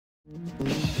My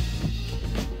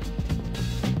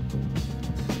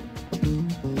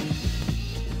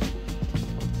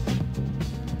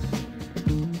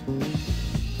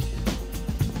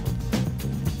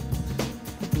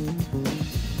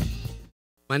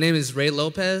name is Ray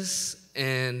Lopez,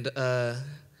 and I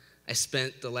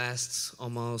spent the last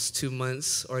almost 2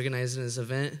 months organizing this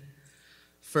event.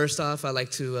 First off, I'd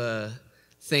like to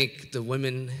thank the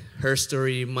Women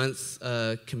Herstory Month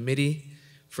committee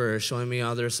for showing me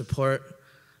all their support.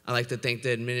 I'd like to thank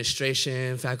the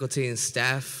administration, faculty, and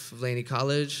staff of Laney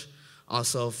College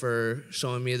also for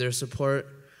showing me their support.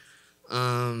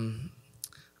 I'd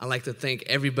like to thank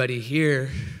everybody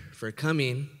here for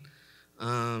coming,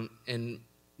 and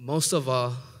most of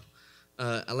all,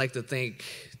 I'd like to thank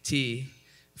T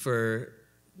for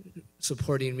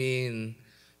supporting me and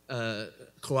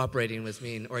cooperating with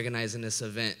me in organizing this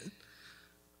event.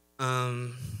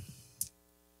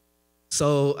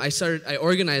 So I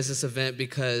organized this event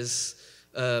because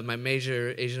my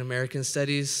major Asian American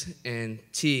Studies and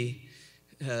T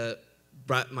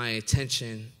brought my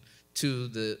attention to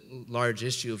the large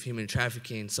issue of human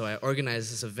trafficking. So I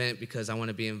organized this event because I want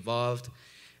to be involved.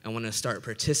 I want to start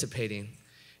participating.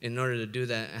 In order to do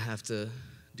that, I have to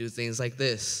do things like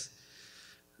this.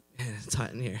 Man, it's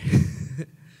hot in here.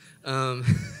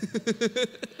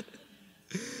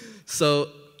 So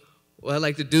what I'd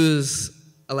like to do is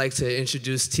I'd like to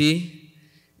introduce T.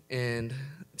 And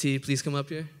T, please come up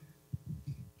here.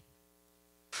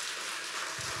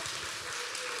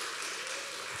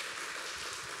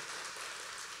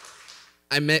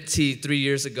 I met T 3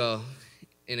 years ago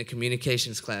in a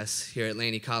communications class here at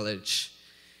Laney College.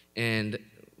 And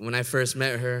when I first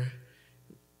met her,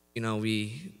 you know,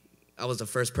 I was the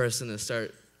first person to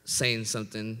start saying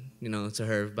something, you know, to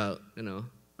her about, you know,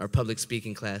 our public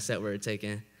speaking class that we were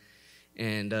taking.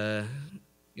 And,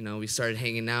 you know, we started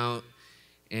hanging out,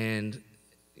 and,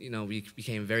 you know, we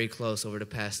became very close over the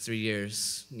past 3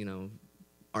 years, you know,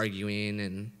 arguing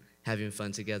and having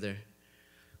fun together.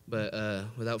 But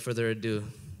without further ado,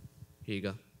 here you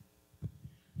go.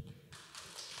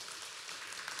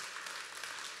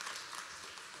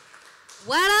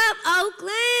 What up,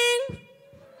 Oakland?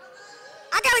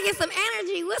 I gotta get some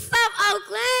energy. What's up,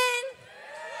 Oakland?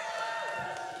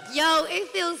 Yo, it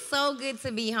feels so good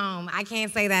to be home. I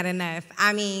can't say that enough.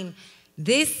 I mean,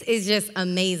 this is just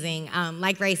amazing.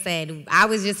 Like Ray said, I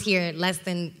was just here less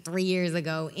than 3 years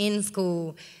ago in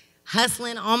school,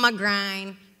 hustling on my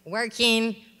grind,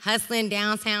 working, hustling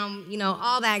downtown, you know,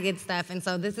 all that good stuff. And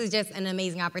so this is just an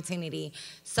amazing opportunity.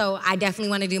 So I definitely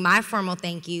want to do my formal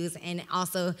thank yous and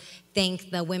also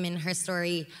thank the Women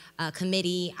Herstory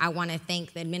committee. I want to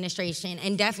thank the administration,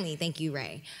 and definitely thank you,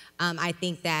 Ray. I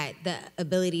think that the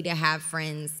ability to have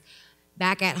friends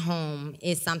back at home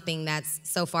is something that's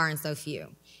so far and so few.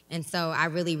 And so I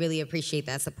really, really appreciate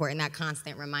that support and that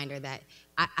constant reminder that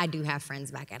I do have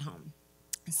friends back at home.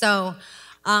 So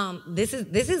this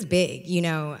is big, you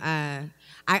know.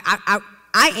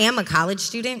 I am a college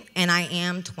student, and I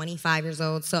am 25 years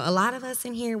old. So a lot of us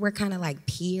in here, we're kind of like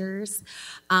peers.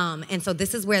 And so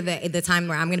this is where the time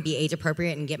where I'm going to be age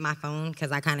appropriate and get my phone,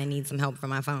 because I kind of need some help for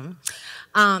my phone.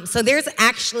 So there's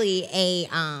actually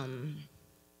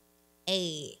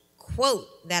a quote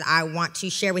that I want to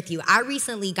share with you. I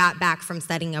recently got back from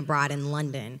studying abroad in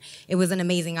London. It was an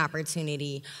amazing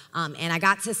opportunity, and I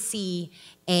got to see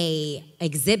an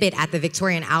exhibit at the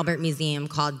Victoria and Albert Museum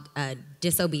called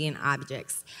Disobedient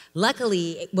Objects.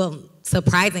 Luckily, well,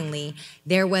 surprisingly,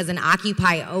 there was an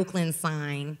Occupy Oakland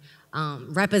sign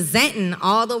representing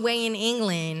all the way in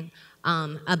England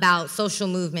about social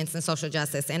movements and social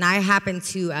justice. And I happened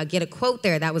to get a quote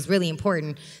there that was really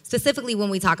important, specifically when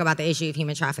we talk about the issue of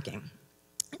human trafficking.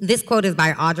 This quote is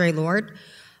by Audre Lorde,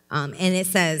 and it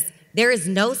says, "There is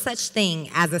no such thing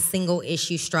as a single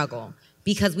issue struggle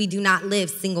because we do not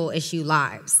live single issue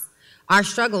lives. Our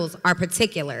struggles are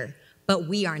particular, but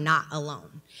we are not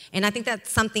alone." And I think that's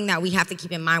something that we have to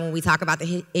keep in mind when we talk about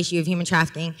the issue of human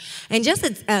trafficking. And just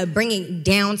to bring it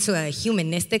down to a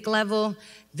humanistic level,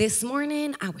 this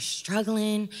morning I was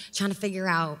struggling, trying to figure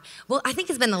out, well, I think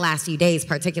it's been the last few days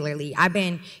particularly, I've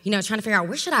been, you know, trying to figure out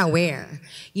what should I wear,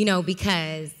 you know,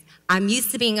 because I'm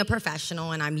used to being a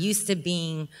professional and I'm used to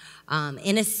being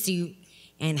in a suit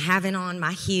and having on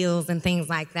my heels and things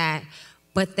like that.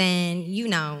 But then, you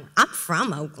know, I'm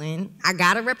from Oakland. I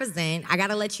gotta represent. I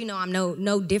gotta let you know I'm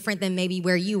no different than maybe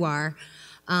where you are.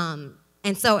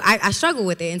 And so I struggle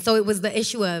with it. And so it was the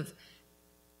issue of,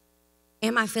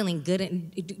 am I feeling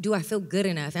good? Do I feel good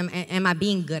enough? Am I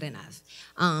being good enough?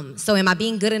 So am I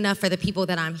being good enough for the people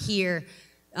that I'm here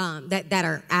that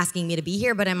are asking me to be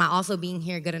here, but am I also being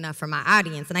here good enough for my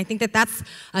audience? And I think that that's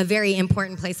a very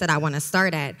important place that I want to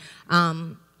start at.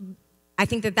 I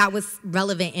think that that was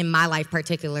relevant in my life,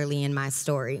 particularly in my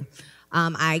story.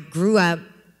 I grew up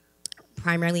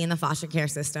primarily in the foster care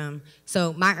system.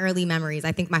 So my early memories,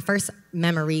 I think my first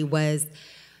memory was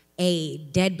a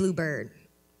dead bluebird.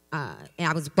 And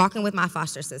I was walking with my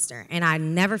foster sister, and I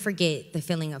never forget the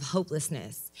feeling of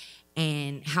hopelessness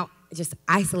and how just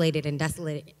isolated and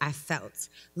desolate I felt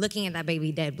looking at that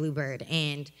baby dead bluebird.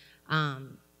 And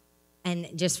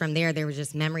just from there was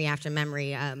just memory after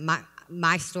memory.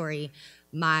 My story,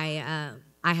 I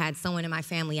had someone in my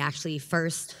family actually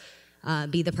first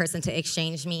be the person to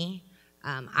exchange me.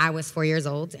 I was 4 years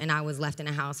old, and I was left in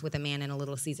a house with a man and a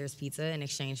Little Caesars pizza in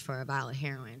exchange for a vial of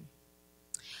heroin.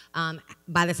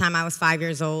 By the time I was 5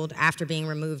 years old, after being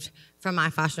removed from my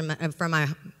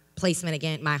placement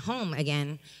again, my home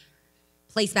again,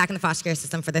 placed back in the foster care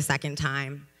system for the second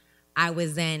time, I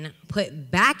was then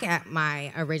put back at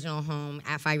my original home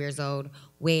at 5 years old,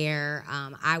 where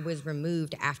I was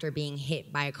removed after being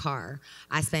hit by a car.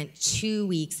 I spent 2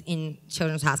 weeks in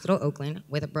Children's Hospital, Oakland,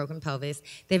 with a broken pelvis.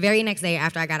 The very next day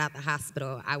after I got out the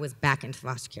hospital, I was back into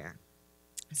foster care.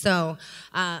 So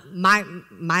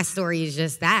my story is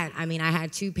just that. I mean, I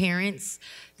had two parents.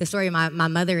 The story of my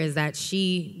mother is that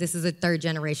this is a third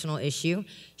generational issue.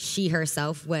 She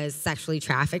herself was sexually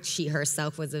trafficked. She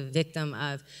herself was a victim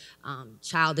of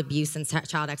child abuse and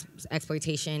child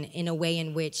exploitation in a way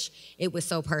in which it was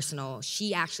so personal.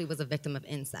 She actually was a victim of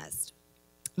incest.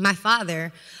 My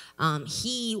father,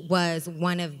 he was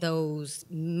one of those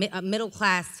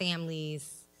middle-class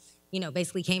families,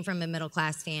 basically came from a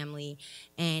middle-class family,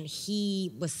 and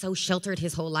he was so sheltered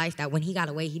his whole life that when he got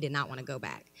away, he did not want to go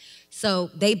back. So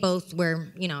they both were,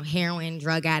 heroin,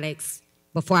 drug addicts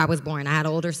before I was born. I had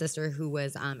an older sister who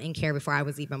was in care before I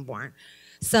was even born.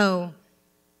 So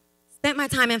spent my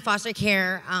time in foster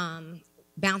care,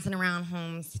 bouncing around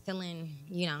homes,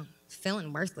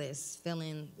 feeling worthless,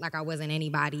 feeling like I wasn't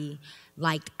anybody,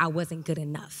 like I wasn't good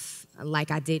enough,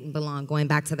 like I didn't belong, going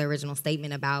back to the original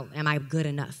statement about, am I good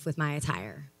enough with my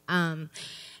attire? And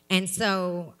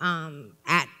so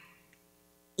at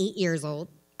 8 years old,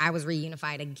 I was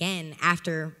reunified again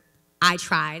after I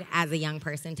tried as a young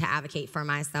person to advocate for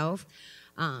myself,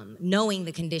 knowing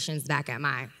the conditions back at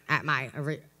my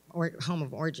home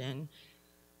of origin.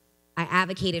 I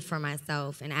advocated for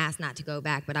myself and asked not to go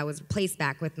back, but I was placed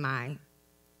back with my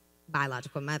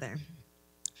biological mother.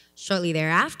 Shortly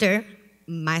thereafter,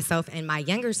 myself and my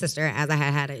younger sister, as I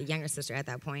had a younger sister at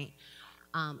that point,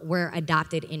 were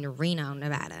adopted in Reno,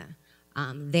 Nevada.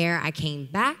 There I came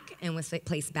back and was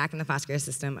placed back in the foster care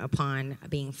system upon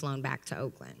being flown back to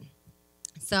Oakland.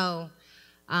 So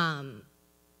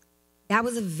that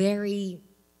was a very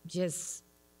just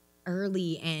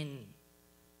early and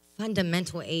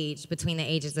fundamental age, between the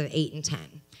ages of 8 and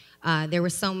 10. There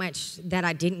was so much that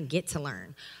I didn't get to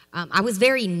learn. I was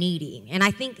very needy, and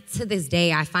I think to this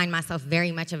day I find myself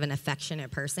very much of an affectionate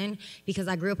person because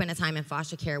I grew up in a time in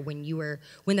foster care when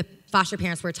the foster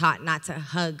parents were taught not to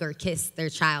hug or kiss their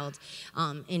child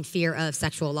in fear of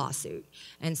sexual lawsuit.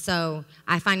 And so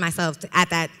I find myself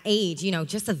at that age,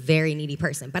 just a very needy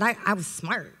person. But I was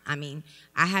smart. I mean,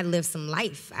 I had lived some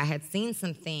life. I had seen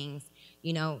some things.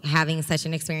 Having such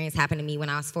an experience happen to me when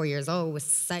I was 4 years old was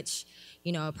such,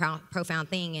 a profound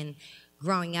thing. And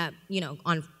growing up,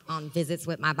 on visits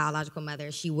with my biological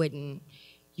mother, she wouldn't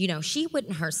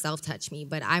herself touch me.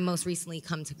 But I most recently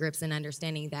come to grips in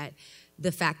understanding that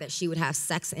the fact that she would have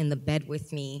sex in the bed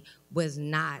with me was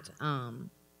not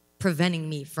preventing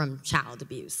me from child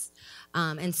abuse.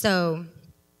 And so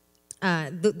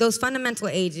those fundamental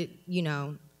ages,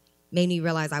 made me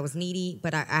realize I was needy,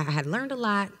 but I had learned a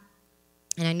lot.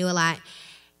 And I knew a lot,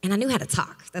 and I knew how to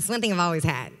talk. That's one thing I've always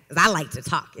had, is I like to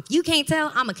talk. If you can't tell,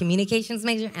 I'm a communications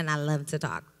major, and I love to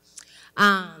talk.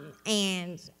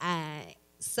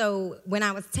 So when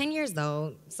I was 10 years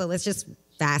old, so let's just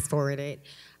fast forward it.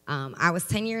 I was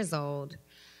 10 years old.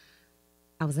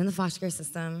 I was in the foster care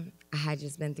system. I had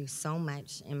just been through so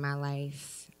much in my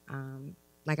life.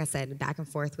 Like I said, back and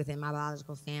forth within my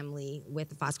biological family, with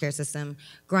the foster care system,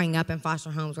 growing up in foster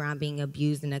homes where I'm being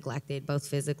abused and neglected, both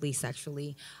physically,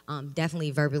 sexually, definitely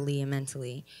verbally and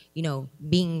mentally.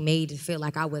 Being made to feel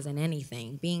like I wasn't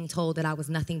anything, being told that I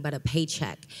was nothing but a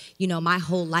paycheck. My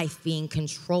whole life being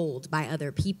controlled by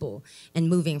other people and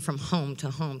moving from home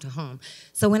to home to home.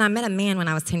 So when I met a man when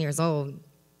I was 10 years old,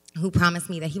 who promised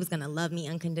me that he was going to love me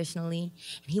unconditionally,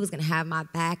 and he was going to have my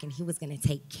back, and he was going to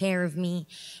take care of me,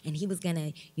 and he was going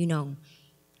to,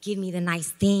 give me the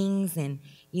nice things, and,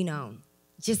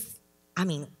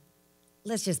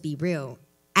 let's just be real.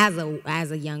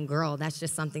 as a young girl, that's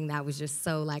just something that was just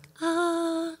so like,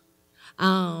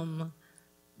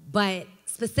 but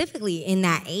specifically in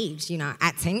that age, you know,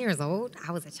 at 10 years old,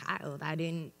 I was a child. I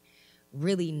didn't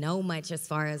really know much as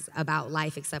far as about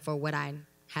life except for what I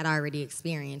had already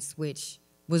experienced, which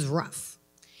was rough.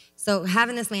 So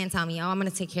having this man tell me, oh, I'm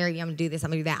gonna take care of you, I'm gonna do this, I'm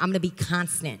gonna do that, I'm gonna be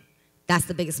constant. That's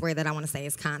the biggest word that I wanna say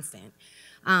is constant.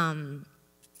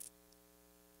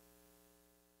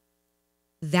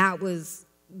 That was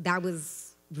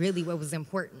really what was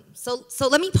important. So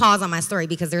let me pause on my story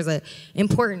because there's an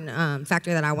important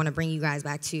factor that I wanna bring you guys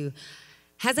back to.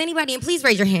 Has anybody, and please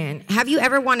raise your hand, have you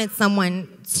ever wanted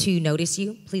someone to notice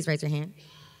you? Please raise your hand.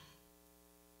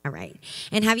 All right.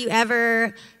 And have you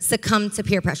ever succumbed to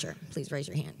peer pressure? Please raise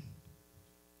your hand.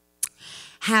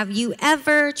 Have you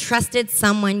ever trusted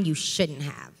someone you shouldn't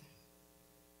have?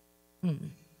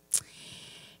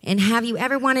 And have you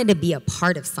ever wanted to be a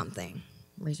part of something?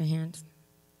 Raise your hand.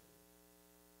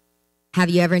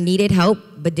 Have you ever needed help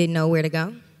but didn't know where to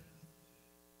go?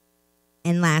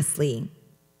 And lastly,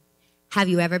 have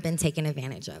you ever been taken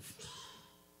advantage of?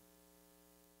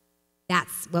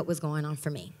 That's what was going on for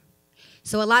me.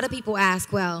 So a lot of people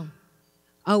ask, well,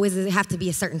 oh, does it have to be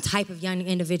a certain type of young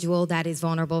individual that is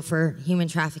vulnerable for human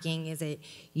trafficking? Is it,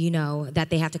 you know, that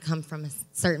they have to come from a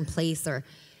certain place? Or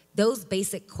those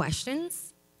basic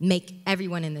questions make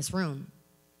everyone in this room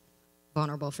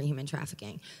vulnerable for human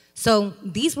trafficking. So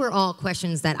these were all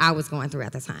questions that I was going through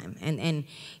at the time, and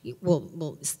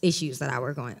issues that I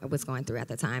was going through at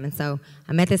the time. And so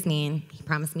I met this man. He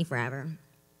promised me forever.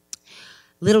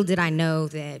 Little did I know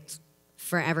that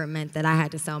forever meant that I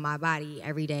had to sell my body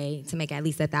every day to make at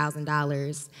least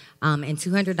 $1,000, and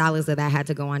 $200 of that had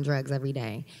to go on drugs every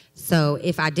day. So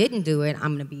if I didn't do it,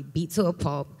 I'm gonna be beat to a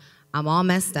pulp. I'm all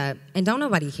messed up, and don't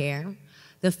nobody care.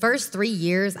 The first 3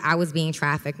 years I was being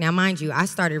trafficked. Now, mind you, I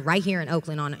started right here in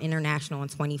Oakland on International on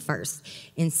 21st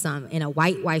in a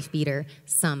white wife beater,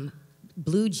 some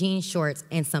blue jean shorts,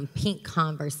 and some pink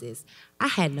Converses. I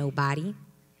had no body.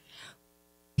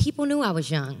 People knew I was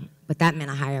young, but that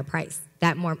meant a higher price.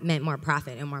 That meant more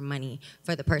profit and more money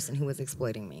for the person who was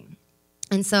exploiting me.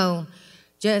 And so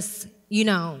just, you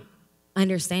know,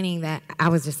 understanding that I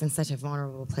was just in such a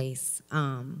vulnerable place,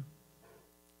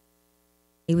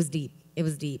 it was deep. It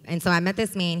was deep. And so I met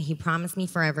this man. He promised me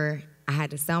forever. I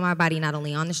had to sell my body not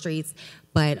only on the streets,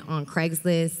 but on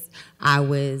Craigslist. I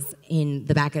was in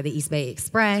the back of the East Bay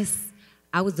Express.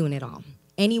 I was doing it all.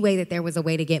 Any way that there was a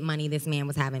way to get money, this man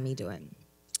was having me do it.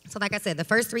 So like I said, the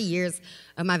first 3 years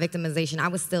of my victimization, I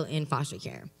was still in foster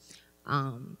care.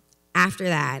 After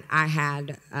that, I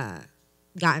had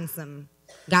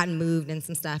gotten moved and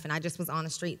some stuff, and I just was on the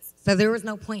streets. So there was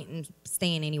no point in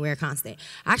staying anywhere constant.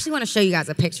 I actually want to show you guys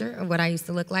a picture of what I used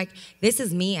to look like. This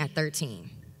is me at 13.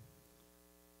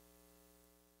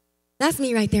 That's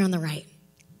me right there on the right.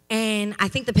 And I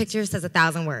think the picture says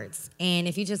 1,000 words. And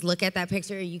if you just look at that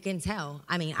picture, you can tell.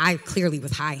 I mean, I clearly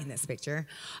was high in this picture.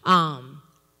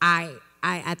 I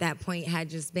at that point had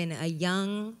just been a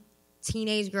young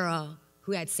teenage girl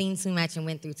who had seen too much and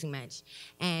went through too much.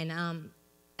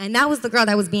 And that was the girl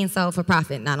that was being sold for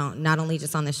profit, not only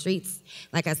just on the streets,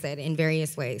 like I said, in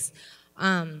various ways.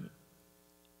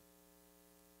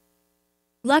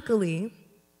 Luckily,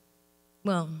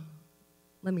 well,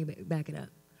 let me back it up.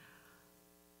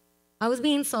 I was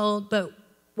being sold, but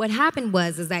what happened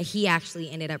is that he actually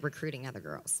ended up recruiting other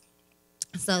girls.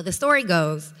 So the story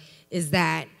goes is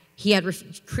that he had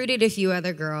recruited a few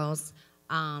other girls.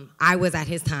 I was at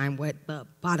his time what the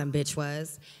bottom bitch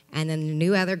was. And then the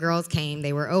new other girls came.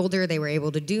 They were older. They were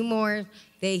able to do more.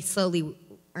 They slowly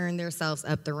earned themselves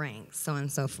up the ranks, so on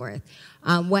and so forth.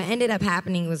 What ended up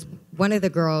happening was one of the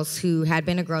girls who had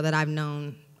been a girl that I've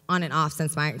known on and off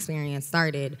since my experience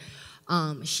started,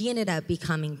 she ended up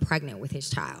becoming pregnant with his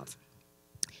child.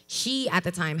 She, at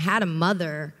the time, had a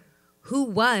mother who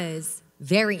was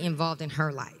very involved in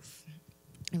her life.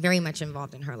 Very much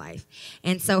involved in her life.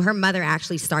 And so her mother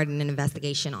actually started an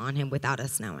investigation on him without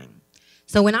us knowing.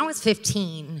 So when I was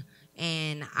 15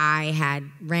 and I had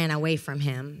ran away from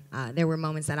him, there were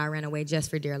moments that I ran away just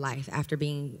for dear life after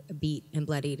being beat and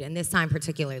bloodied. And this time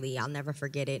particularly, I'll never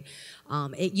forget it.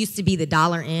 It used to be the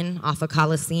Dollar Inn off of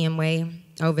Coliseum Way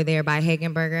over there by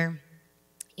Hagenberger.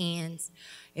 And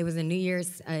it was a New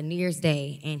Year's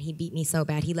Day, and he beat me so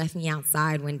bad. He left me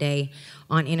outside one day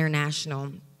on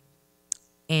International.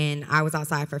 And I was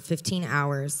outside for 15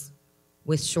 hours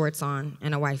with shorts on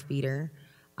and a wife beater,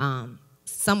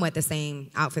 somewhat the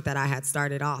same outfit that I had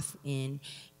started off in.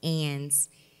 And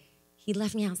he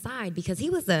left me outside because he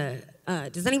was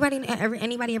does anybody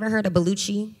ever heard of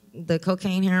Belushi, the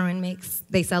cocaine heroin mix?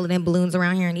 They sell it in balloons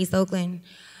around here in East Oakland.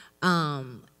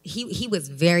 He was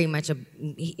very much a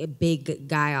big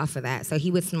guy off of that. So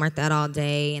he would snort that all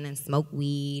day and then smoke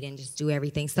weed and just do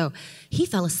everything. So he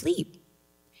fell asleep.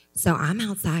 So I'm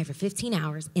outside for 15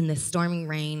 hours in the storming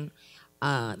rain.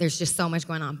 There's just so much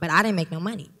going on. But I didn't make no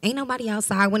money. Ain't nobody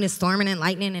outside when it's storming and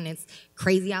lightning and it's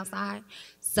crazy outside.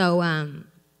 So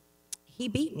he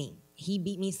beat me. He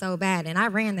beat me so bad, and I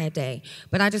ran that day.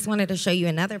 But I just wanted to show you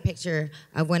another picture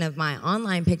of one of my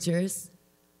online pictures.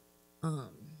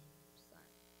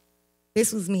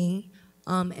 This was me,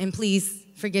 and please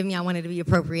forgive me, I wanted to be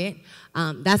appropriate.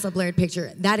 That's a blurred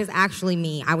picture. That is actually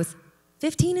me. I was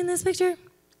 15 in this picture,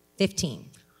 15.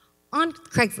 On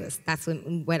Craigslist, that's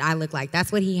what I look like.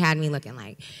 That's what he had me looking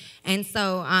like. And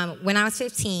so when I was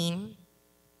 15,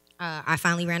 I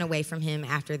finally ran away from him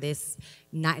after this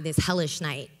hellish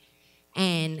night.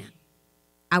 And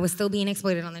I was still being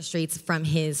exploited on the streets from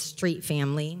his street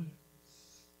family.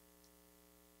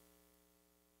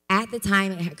 At the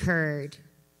time it occurred,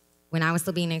 when I was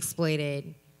still being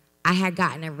exploited, I had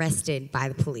gotten arrested by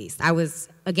the police. I was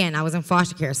in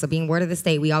foster care, so being ward of the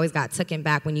state, we always got taken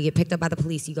back. When you get picked up by the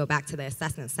police, you go back to the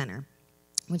assessment center,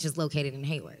 which is located in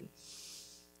Hayward.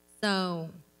 So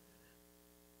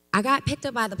I got picked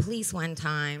up by the police one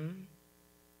time,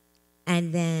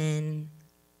 and then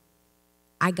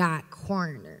I got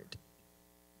coronered,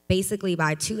 basically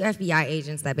by 2 FBI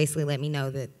agents that basically let me know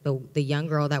that the young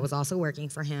girl that was also working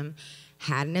for him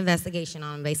had an investigation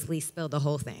on him, basically spilled the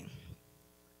whole thing.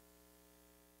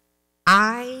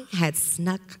 I had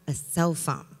snuck a cell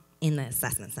phone in the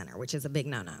assessment center, which is a big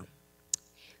no-no.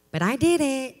 But I did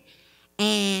it,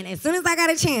 and as soon as I got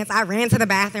a chance, I ran to the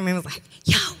bathroom and was like,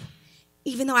 yo,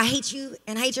 even though I hate you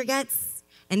and I hate your guts,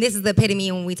 and this is the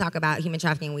epitome when we talk about human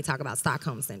trafficking, we talk about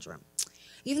Stockholm Syndrome.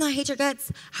 Even though I hate your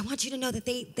guts, I want you to know that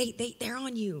they're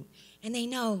on you, and they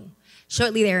know.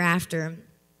 Shortly thereafter,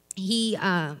 he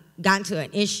got into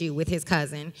an issue with his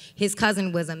cousin. His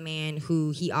cousin was a man who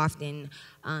he often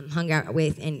hung out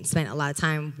with and spent a lot of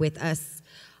time with us,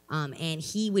 and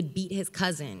he would beat his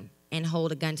cousin and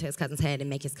hold a gun to his cousin's head and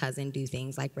make his cousin do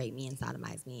things like rape me and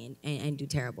sodomize me and do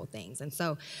terrible things. And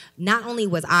so not only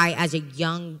was I, as a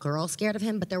young girl, scared of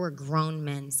him, but there were grown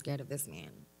men scared of this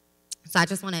man. So I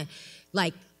just want to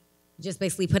just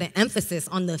basically put an emphasis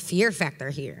on the fear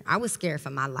factor here. I was scared for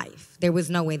my life. There was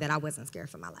no way that I wasn't scared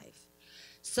for my life.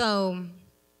 So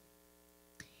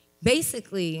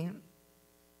basically,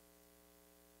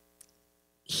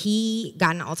 he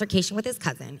got in an altercation with his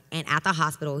cousin, and at the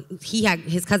hospital,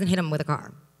 his cousin hit him with a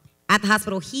car. At the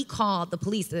hospital, he called the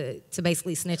police to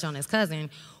basically snitch on his cousin.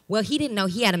 Well, he didn't know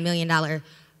he had $1 million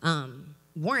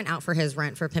warrant out for his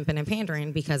rent for pimping and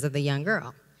pandering because of the young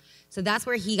girl. So that's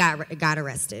where he got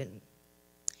arrested.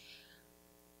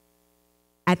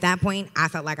 At that point, I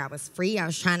felt like I was free. I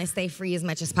was trying to stay free as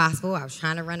much as possible. I was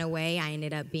trying to run away. I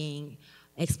ended up being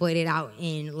exploited out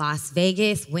in Las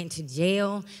Vegas, went to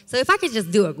jail. So if I could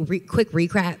just do a quick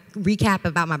recap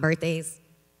about my birthdays.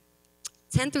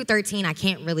 10 through 13, I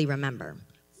can't really remember.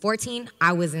 14,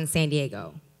 I was in San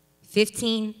Diego.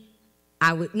 14,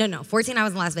 I was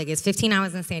in Las Vegas. 15, I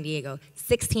was in San Diego.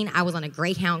 16, I was on a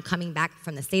Greyhound coming back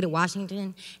from the state of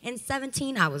Washington. And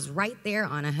 17, I was right there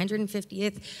on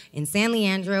 150th in San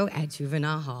Leandro at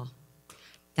Juvenile Hall.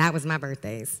 That was my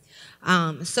birthdays.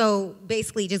 So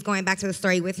basically, just going back to the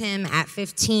story with him, at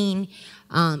 15,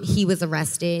 he was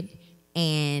arrested,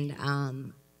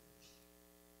 and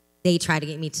they tried to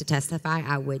get me to testify.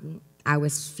 I wouldn't. I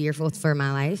was fearful for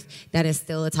my life. That is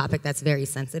still a topic that's very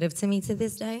sensitive to me to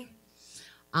this day.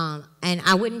 And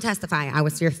I wouldn't testify. I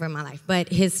was fearful for my life. But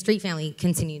his street family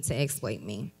continued to exploit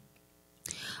me,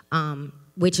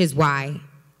 which is why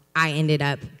I ended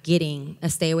up getting a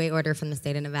stay-away order from the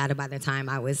state of Nevada by the time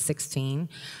I was 16,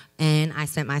 and I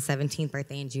spent my 17th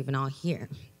birthday in juvenile here.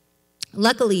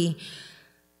 Luckily,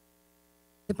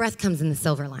 the breath comes in the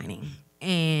silver lining,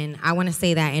 and I want to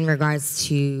say that in regards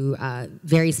to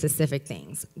very specific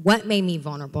things. What made me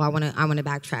vulnerable? I want to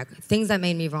backtrack. Things that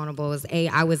made me vulnerable was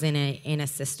I was in a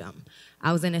system.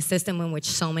 I was in a system in which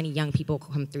so many young people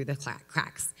come through the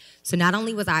cracks. So not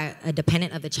only was I a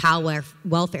dependent of the child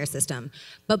welfare system,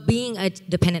 but being a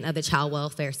dependent of the child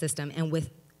welfare system and with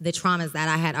the traumas that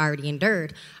I had already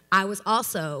endured, I was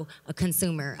also a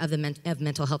consumer of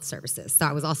mental health services. So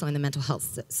I was also in the mental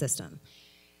health system.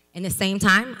 In the same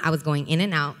time, I was going in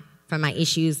and out from my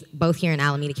issues, both here in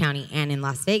Alameda County and in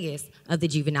Las Vegas, of the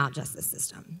juvenile justice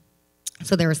system.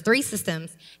 So there was 3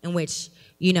 systems in which,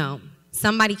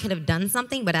 somebody could have done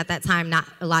something, but at that time, not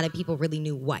a lot of people really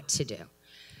knew what to do.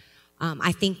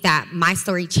 I think that my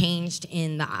story changed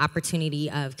in the opportunity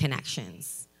of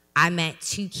connections. I met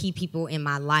 2 key people in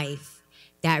my life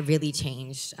that really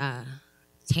changed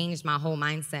changed my whole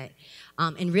mindset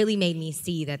and really made me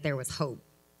see that there was hope.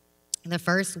 The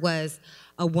first was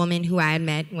a woman who I had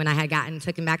met when I had gotten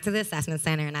taken back to the assessment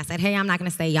center, and I said, hey, I'm not gonna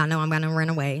stay, y'all know I'm gonna run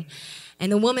away.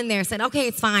 And the woman there said, okay,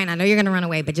 it's fine, I know you're gonna run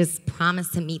away, but just promise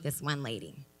to meet this one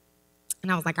lady.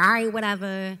 And I was like, all right,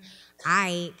 whatever.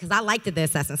 Because I liked the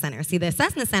assessment center. See, the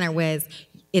assessment center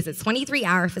is a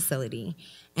 23-hour facility,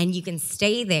 and you can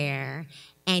stay there,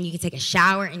 and you can take a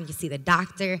shower, and you can see the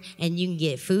doctor, and you can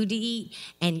get food to eat,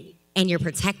 and you're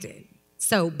protected.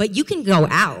 So, but you can go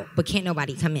out, but can't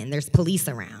nobody come in. There's police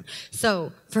around.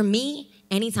 So for me,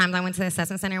 anytime I went to the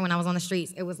assessment center when I was on the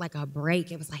streets, it was like a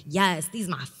break. It was like, yes, these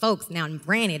are my folks. Now,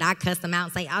 granted, I cuss them out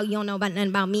and say, oh, you don't know about nothing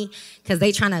about me, because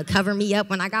they trying to cover me up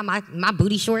when I got my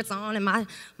booty shorts on and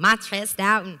my chest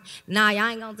out, and nah, y'all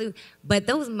ain't gonna do. But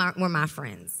those were my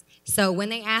friends. So when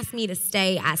they asked me to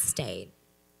stay, I stayed.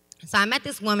 So I met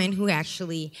this woman who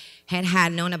actually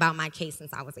had known about my case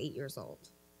since I was 8 years old.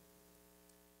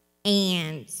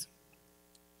 And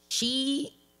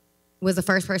she was the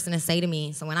first person to say to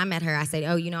me, so when I met her, I said,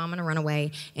 oh, you know, I'm gonna run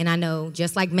away. And I know,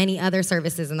 just like many other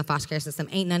services in the foster care system,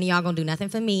 ain't none of y'all gonna do nothing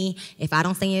for me if I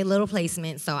don't stay in a little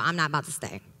placement, so I'm not about to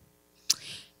stay.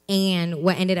 And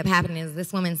what ended up happening is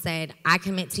this woman said, I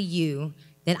commit to you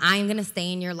that I'm gonna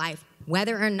stay in your life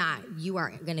whether or not you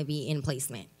are gonna be in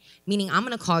placement. Meaning I'm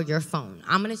gonna call your phone,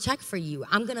 I'm gonna check for you,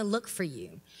 I'm gonna look for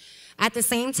you. At the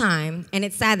same time, and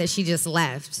it's sad that she just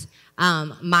left,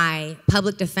 my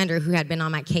public defender who had been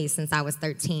on my case since I was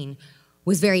 13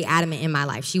 was very adamant in my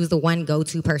life. She was the one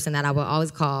go-to person that I would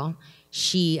always call.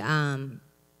 She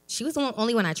was the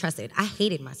only one I trusted. I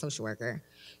hated my social worker.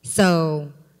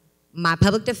 So my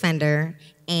public defender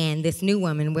and this new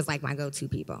woman was like my go-to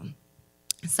people.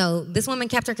 So this woman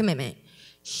kept her commitment.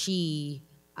 She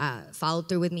followed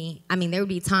through with me. I mean, there would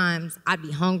be times I'd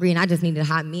be hungry and I just needed a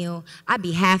hot meal. I'd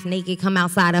be half naked, come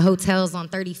outside of hotels on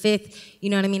 35th, you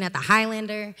know what I mean, at the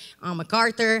Highlander, on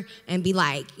MacArthur, and be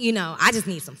like, you know, I just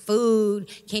need some food.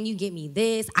 Can you get me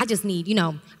this? I just need, you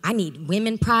know, I need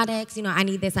women products. You know, I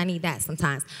need this, I need that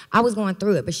sometimes. I was going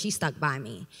through it, but she stuck by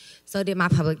me. So did my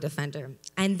public defender.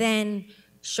 And then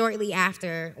shortly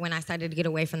after, when I started to get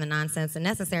away from the nonsense, and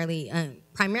necessarily,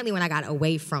 primarily when I got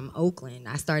away from Oakland,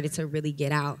 I started to really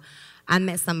get out. I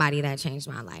met somebody that changed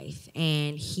my life,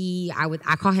 and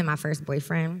I call him my first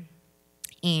boyfriend,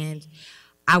 and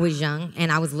I was young,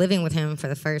 and I was living with him for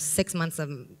the first 6 months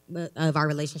of our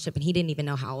relationship, and he didn't even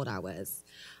know how old I was.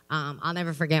 I'll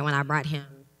never forget when I brought him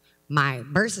my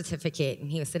birth certificate,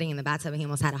 and he was sitting in the bathtub, and he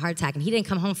almost had a heart attack, and he didn't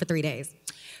come home for 3 days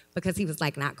because he was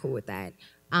like not cool with that.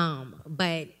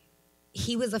 But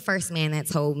he was the first man that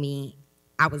told me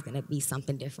I was gonna be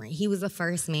something different. He was the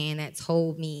first man that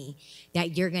told me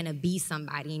that you're gonna be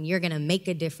somebody and you're gonna make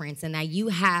a difference, and that you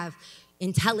have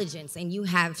intelligence and you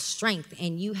have strength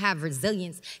and you have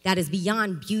resilience that is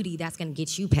beyond beauty that's gonna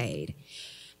get you paid.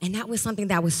 And that was something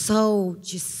that was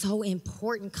just so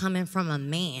important coming from a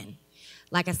man.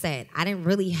 Like I said, I didn't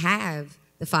really have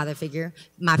the father figure,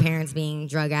 my parents being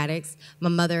drug addicts, my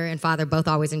mother and father both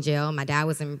always in jail. My dad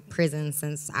was in prison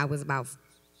since I was about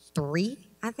 3,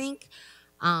 I think.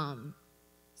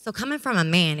 So coming from a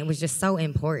man, it was just so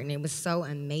important. It was so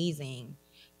amazing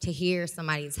to hear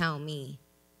somebody tell me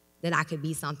that I could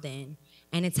be something,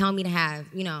 and to tell me to have,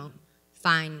 you know,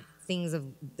 find things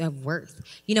of worth.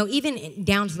 You know, even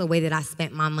down to the way that I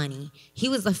spent my money. He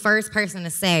was the first person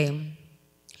to say,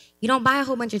 you don't buy a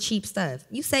whole bunch of cheap stuff.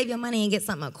 You save your money and get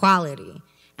something of quality. And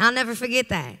I'll never forget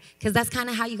that, because that's kind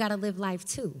of how you got to live life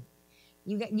too.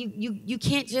 You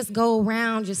can't just go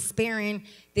around just sparing,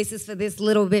 this is for this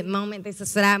little bit moment, this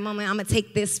is for that moment, I'm going to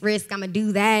take this risk, I'm going to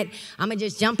do that, I'm going to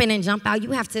just jump in and jump out.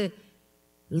 You have to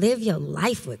live your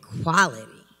life with quality.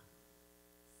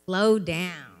 Slow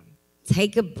down.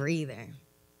 Take a breather.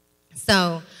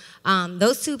 So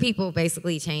those 2 people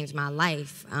basically changed my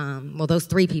life. Well, those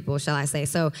 3 people, shall I say.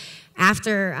 So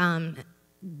after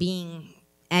being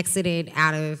exited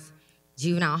out of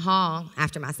juvenile hall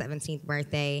after my 17th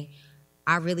birthday,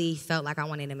 I really felt like I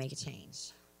wanted to make a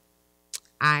change.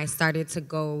 I started to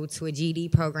go to a GED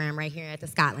program right here at the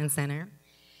Scotland Center.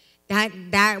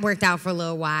 That worked out for a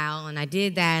little while, and I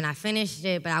did that, and I finished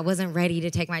it, but I wasn't ready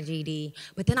to take my GED.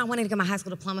 But then I wanted to get my high school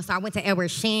diploma, so I went to Edward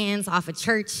Shands off of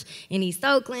Church in East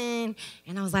Oakland,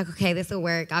 and I was like, okay, this will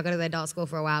work. I'll go to the adult school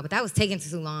for a while, but that was taking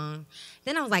too long.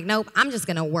 Then I was like, nope, I'm just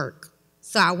gonna work.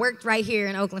 So I worked right here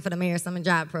in Oakland for the Mayor's Summer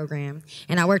Job Program,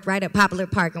 and I worked right at Poplar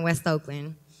Park in West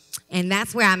Oakland, and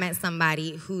that's where I met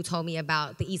somebody who told me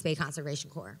about the East Bay Conservation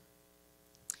Corps.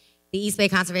 The East Bay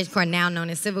Conservation Corps, now known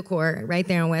as Civil Corps, right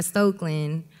there in West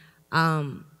Oakland,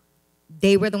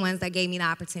 they were the ones that gave me the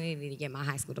opportunity to get my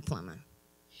high school diploma.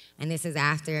 And this is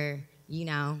after, you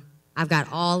know, I've got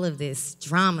all of this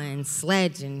drama and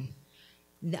sledge, and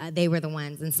they were the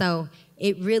ones. And so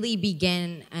it really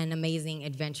began an amazing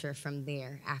adventure from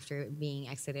there after being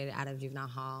exited out of juvenile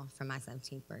hall for my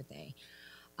 17th birthday.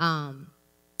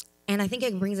 And I think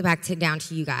it brings it back down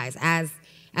to you guys. As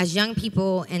young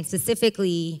people, and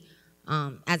specifically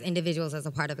as individuals, as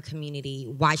a part of a community,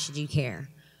 why should you care?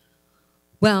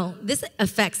 Well, this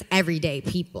affects everyday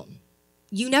people.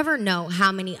 You never know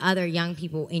how many other young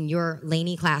people in your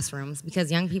Laney classrooms,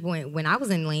 because young people, when I was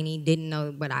in Laney, didn't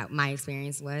know what my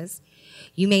experience was.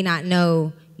 You may not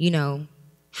know, you know,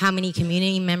 how many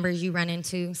community members you run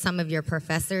into, some of your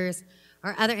professors,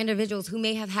 or other individuals who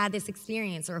may have had this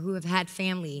experience or who have had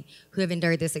family who have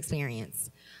endured this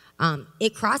experience.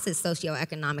 It crosses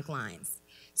socioeconomic lines.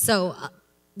 So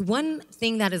one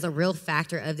thing that is a real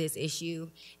factor of this issue,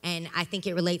 and I think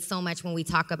it relates so much when we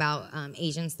talk about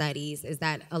Asian studies, is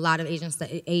that a lot of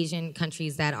Asian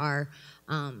countries that are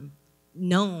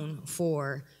known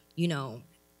for, you know,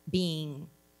 being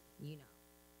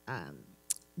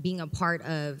a part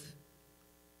of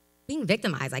being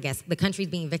victimized, I guess, the countries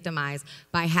being victimized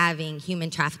by having human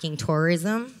trafficking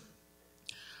tourism.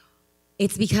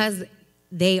 It's because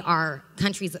they are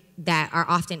countries that are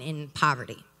often in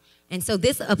poverty. And so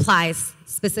this applies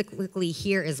specifically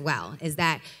here as well, is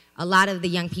that a lot of the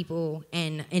young people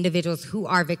and individuals who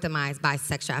are victimized by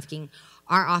sex trafficking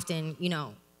are often,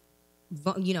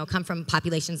 come from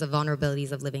populations of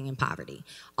vulnerabilities of living in poverty.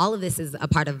 All of this is a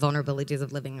part of vulnerabilities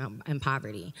of living in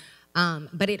poverty.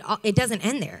 But it doesn't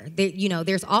end there.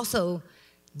 There's also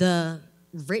the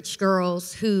rich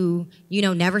girls who,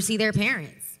 never see their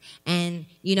parents. And,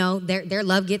 their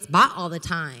love gets bought all the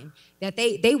time. That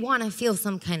they want to feel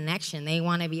some connection. They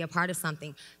want to be a part of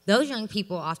something. Those young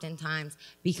people oftentimes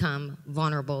become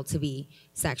vulnerable to be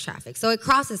sex trafficked. So it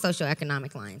crosses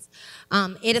socioeconomic lines.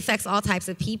 It affects all types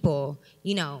of people,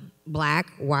 black,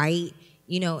 white,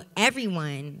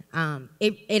 everyone.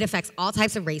 It affects all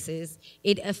types of races.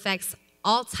 It affects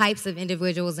all types of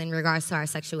individuals in regards to our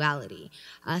sexuality.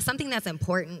 Something that's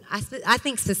important, I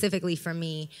think specifically for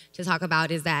me to talk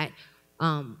about, is that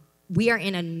we are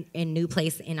in a new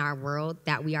place in our world,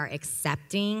 that we are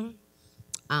accepting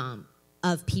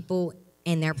of people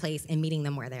in their place and meeting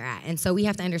them where they're at. And so we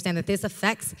have to understand that this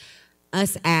affects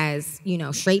us as,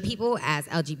 straight people, as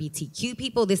LGBTQ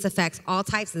people. This affects all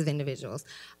types of individuals.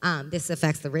 This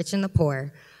affects the rich and the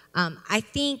poor. I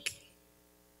think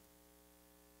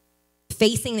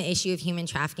facing the issue of human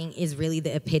trafficking is really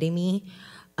the epitome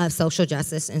of social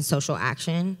justice and social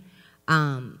action.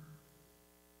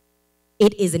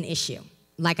 It is an issue,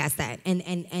 like I said,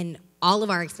 and all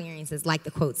of our experiences, like the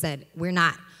quote said, we're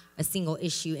not a single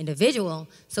issue individual,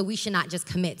 so we should not just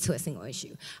commit to a single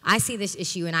issue. I see this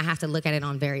issue and I have to look at it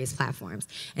on various platforms.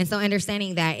 And so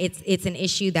understanding that it's an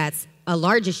issue that's a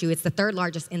large issue, it's the third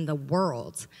largest in the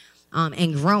world,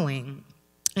 and growing,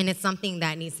 and it's something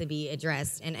that needs to be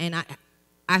addressed. And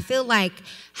I feel like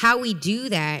how we do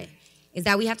that is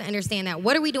that we have to understand that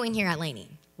what are we doing here at Laney?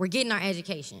 We're getting our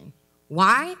education.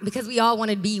 Why? Because we all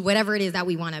want to be whatever it is that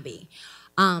we want to be.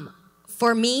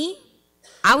 For me,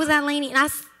 I was at Laney and I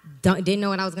didn't know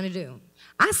what I was going to do.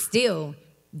 I still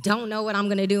don't know what I'm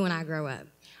going to do when I grow up.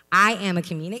 I am a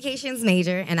communications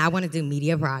major and I want to do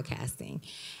media broadcasting.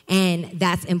 And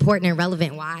that's important and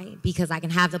relevant. Why? Because I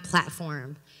can have the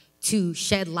platform to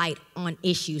shed light on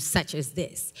issues such as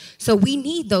this. So we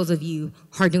need those of you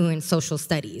who are doing social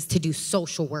studies to do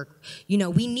social work.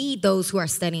 We need those who are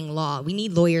studying law. We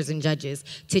need lawyers and judges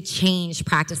to change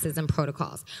practices and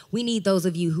protocols. We need those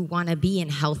of you who want to be in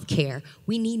healthcare.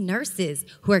 We need nurses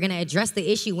who are going to address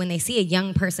the issue when they see a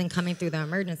young person coming through the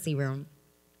emergency room.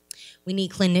 We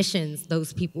need clinicians,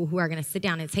 those people who are going to sit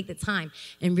down and take the time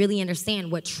and really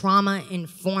understand what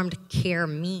trauma-informed care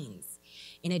means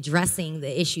in addressing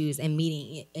the issues and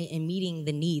meeting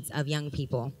the needs of young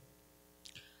people.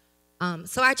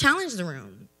 So I challenge the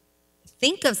room.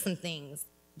 Think of some things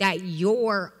that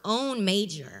your own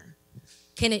major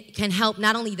can help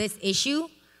not only this issue,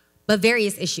 but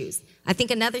various issues. I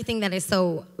think another thing that is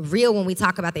so real when we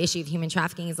talk about the issue of human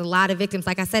trafficking is a lot of victims,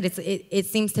 like I said, it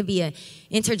seems to be an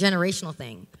intergenerational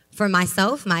thing. For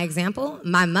myself, my example,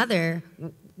 my mother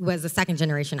was the second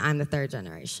generation, I'm the third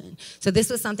generation. So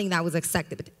this was something that was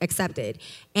accepted.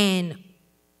 And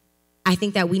I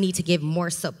think that we need to give more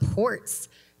supports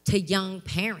to young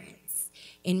parents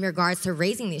in regards to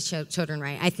raising these children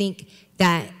right. I think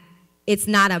that it's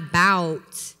not about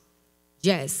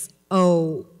just,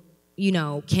 can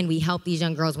we help these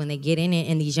young girls when they get in it,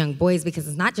 and these young boys, because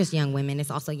it's not just young women,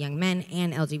 it's also young men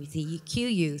and LGBTQ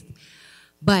youth.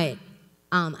 But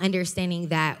understanding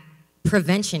that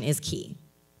prevention is key.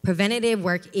 Preventative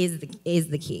work is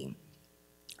the key.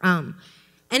 And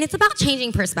it's about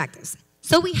changing perspectives.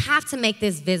 So we have to make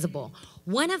this visible.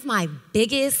 One of my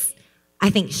biggest, I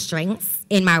think, strengths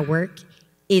in my work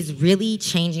is really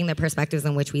changing the perspectives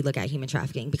in which we look at human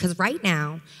trafficking. Because right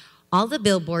now, all the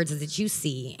billboards that you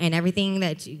see and everything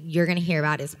that you're gonna hear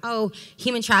about is, oh,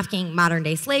 human trafficking, modern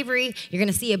day slavery. You're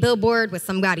gonna see a billboard with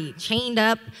somebody chained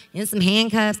up in some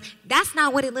handcuffs. That's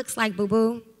not what it looks like,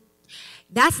 boo-boo.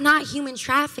 That's not human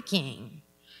trafficking.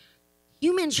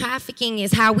 Human trafficking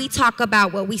is how we talk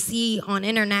about what we see on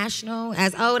international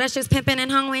as, oh, that's just pimping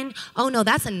and hoeing. Oh no,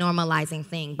 that's a normalizing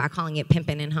thing by calling it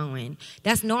pimping and hoeing.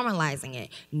 That's normalizing it.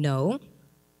 No,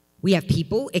 we have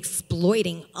people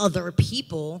exploiting other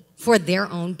people for their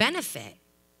own benefit.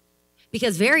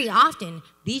 Because very often,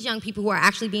 these young people who are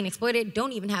actually being exploited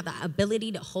don't even have the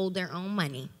ability to hold their own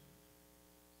money.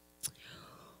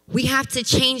 We have to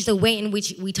change the way in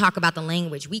which we talk about the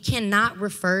language. We cannot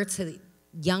refer to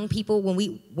young people, when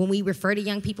we refer to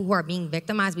young people who are being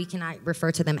victimized, we cannot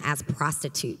refer to them as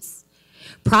prostitutes.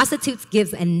 Prostitutes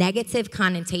gives a negative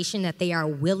connotation that they are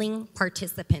willing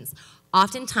participants.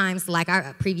 Oftentimes, like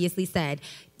I previously said,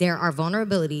 there are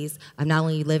vulnerabilities of not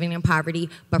only living in poverty,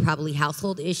 but probably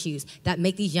household issues that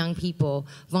make these young people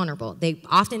vulnerable. They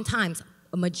oftentimes,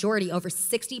 a majority, over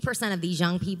 60% of these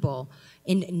young people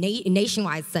in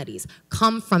nationwide studies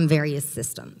come from various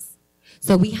systems.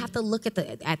 So we have to look at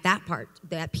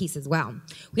that piece as well.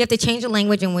 We have to change the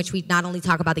language in which we not only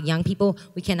talk about the young people,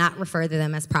 we cannot refer to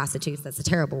them as prostitutes. That's a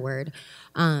terrible word.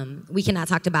 We cannot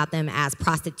talk about them as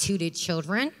prostituted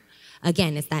children.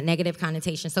 Again, it's that negative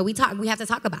connotation. So we have to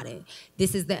talk about it.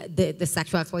 This is the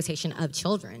sexual exploitation of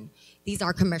children. These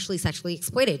are commercially sexually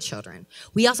exploited children.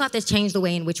 We also have to change the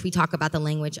way in which we talk about the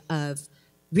language of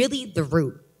really the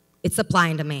root. It's supply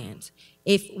and demand.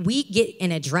 If we get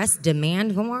and address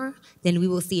demand more, then we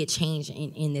will see a change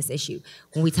in this issue.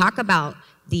 When we talk about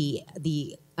the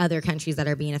other countries that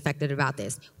are being affected about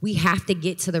this, we have to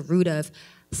get to the root of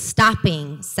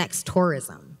stopping sex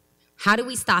tourism. How do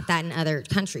we stop that in other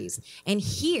countries? And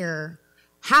here,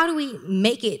 how do we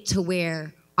make it to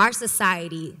where our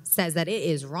society says that it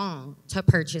is wrong to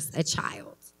purchase a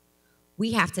child?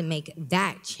 We have to make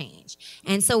that change.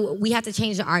 And so we have to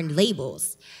change our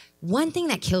labels. One thing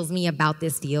that kills me about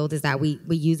this field is that we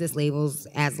use these labels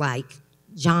as like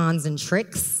Johns and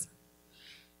Tricks,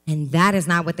 and that is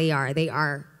not what they are. They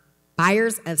are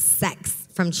buyers of sex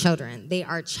from children. They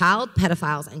are child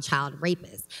pedophiles and child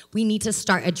rapists. We need to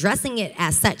start addressing it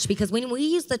as such, because when we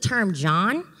use the term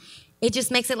John, it just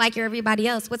makes it like you're everybody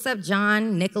else. What's up,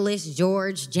 John, Nicholas,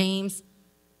 George, James?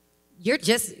 You're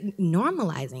just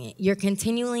normalizing it. You're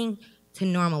continuing to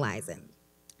normalize it.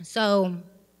 So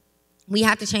we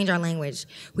have to change our language.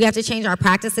 We have to change our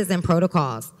practices and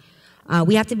protocols.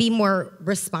 We have to be more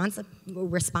responsive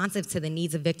to the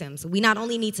needs of victims. We not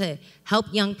only need to help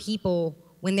young people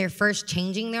when they're first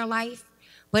changing their life,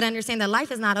 but understand that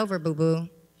life is not over, boo-boo.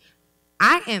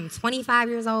 I am 25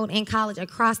 years old in college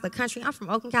across the country. I'm from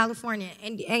Oakland, California,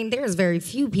 and there's very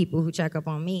few people who check up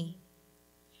on me.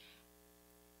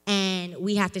 And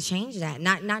we have to change that.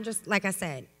 Not just, like I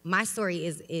said, my story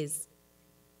is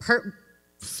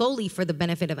solely for the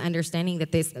benefit of understanding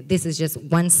that this is just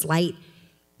one slight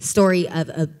story of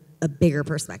a bigger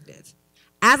perspective.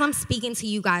 As I'm speaking to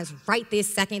you guys right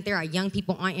this second, there are young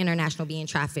people on International being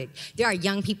trafficked. There are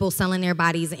young people selling their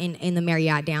bodies in the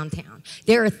Marriott downtown.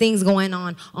 There are things going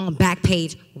on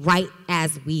Backpage right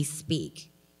as we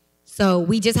speak. So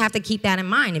we just have to keep that in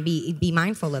mind and be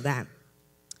mindful of that.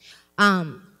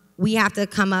 We have to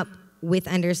come up with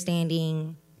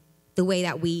understanding the way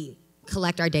that we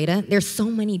collect our data. There's so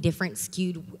many different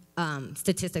skewed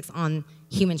statistics on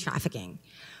human trafficking,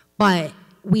 but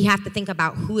we have to think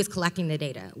about who is collecting the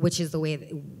data,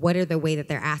 what are the way that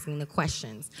they're asking the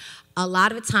questions. A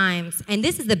lot of times, and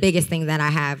this is the biggest thing that I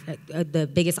have, the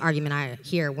biggest argument I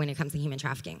hear when it comes to human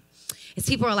trafficking, is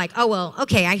people are like, oh, well,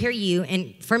 okay, I hear you,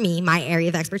 and for me, my area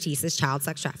of expertise is child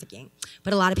sex trafficking.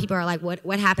 But a lot of people are like,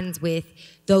 what happens with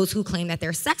those who claim that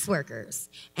they're sex workers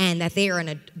and that they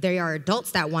are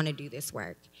adults that want to do this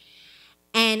work?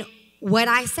 And what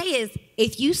I say is,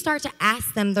 if you start to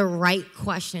ask them the right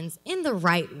questions in the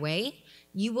right way,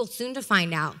 you will soon to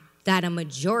find out that a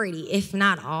majority, if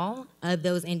not all, of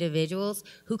those individuals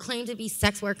who claim to be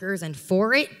sex workers and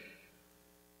for it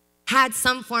had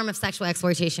some form of sexual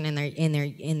exploitation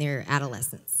in their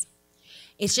adolescence.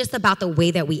 It's just about the way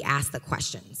that we ask the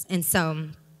questions. And so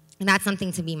that's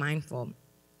something to be mindful.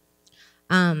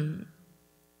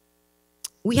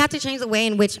 We have to change the way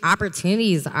in which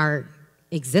opportunities are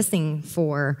existing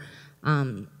for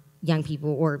young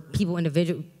people or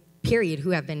period,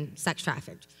 who have been sex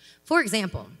trafficked. For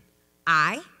example,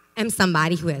 I am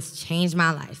somebody who has changed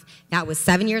my life. That was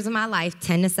 7 years of my life,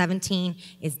 10 to 17.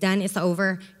 It's done, it's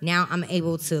over. Now I'm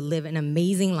able to live an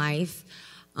amazing life.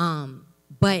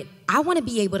 But I want to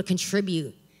be able to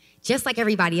contribute just like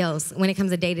everybody else when it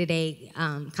comes to day-to-day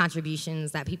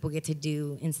contributions that people get to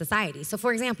do in society. So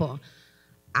for example,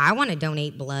 I want to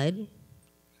donate blood,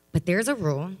 but there's a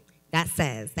rule that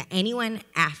says that anyone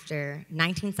after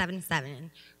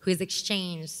 1977 who has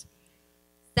exchanged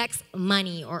sex,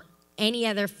 money, or any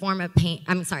other form of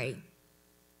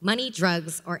money,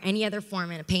 drugs, or any other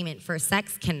form of payment for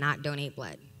sex cannot donate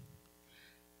blood.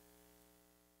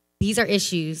 These are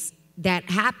issues that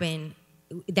happen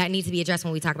that need to be addressed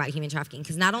when we talk about human trafficking,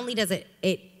 because not only does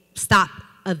it stop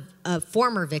a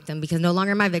former victim, because no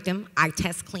longer my victim, I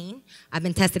test clean. I've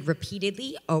been tested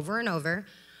repeatedly over and over.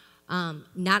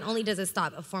 Not only does it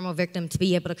stop a former victim to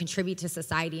be able to contribute to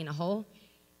society in a whole,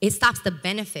 it stops the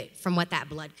benefit from what that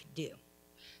blood could do.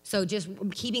 So just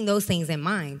keeping those things in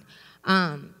mind,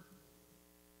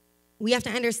 we have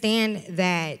to understand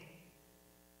that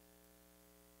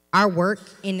our work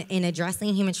in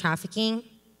addressing human trafficking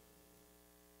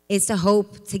is to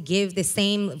hope to give the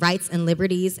same rights and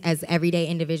liberties as everyday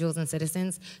individuals and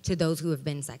citizens to those who have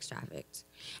been sex trafficked.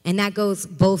 And that goes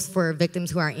both for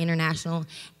victims who are international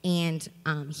and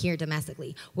here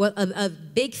domestically. Well, a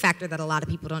big factor that a lot of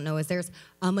people don't know is there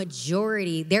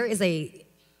is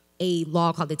a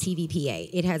law called the TVPA.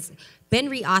 It has been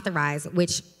reauthorized,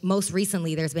 which most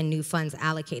recently there's been new funds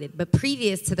allocated. But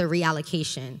previous to the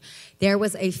reallocation, there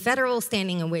was a federal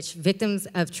standing in which victims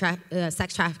of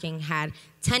sex trafficking had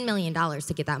 $10 million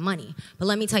to get that money. But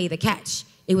let me tell you the catch.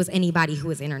 It was anybody who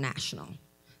was international.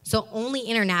 So only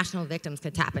international victims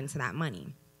could tap into that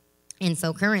money. And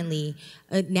so currently,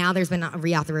 now there's been a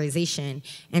reauthorization,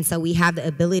 and so we have the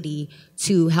ability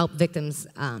to help victims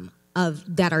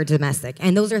that are domestic.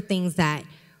 And those are things that,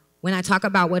 when I talk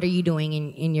about what are you doing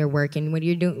in your work, and when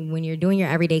you're doing your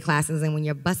everyday classes, and when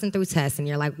you're busting through tests and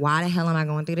you're like, why the hell am I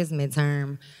going through this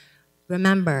midterm?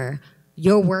 Remember,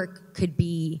 your work could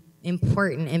be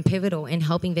important and pivotal in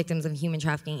helping victims of human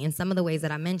trafficking in some of the ways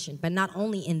that I mentioned, but not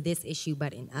only in this issue,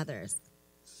 but in others.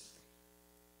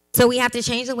 So we have to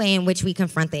change the way in which we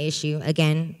confront the issue.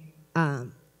 Again,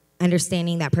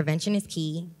 understanding that prevention is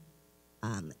key,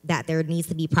 that there needs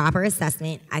to be proper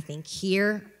assessment. I think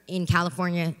here in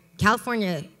California,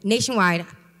 nationwide,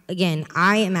 again,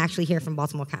 I am actually here from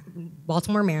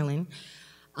Baltimore, Maryland,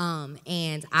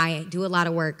 and I do a lot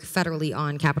of work federally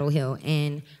on Capitol Hill.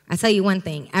 And I tell you one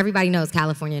thing, everybody knows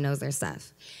California knows their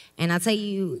stuff. And I'll tell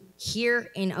you, here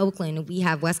in Oakland, we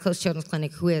have West Coast Children's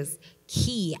Clinic, who is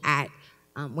key at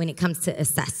when it comes to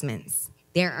assessments.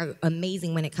 They're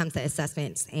amazing when it comes to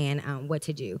assessments and what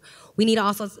to do. We need to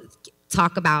also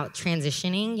talk about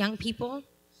transitioning young people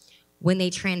when they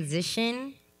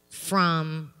transition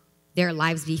from their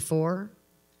lives before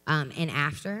and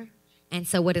after. And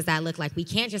so what does that look like? We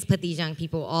can't just put these young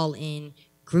people all in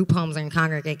group homes or in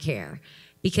congregate care.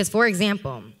 Because, for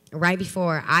example, right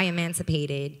before I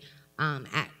emancipated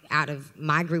out of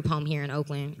my group home here in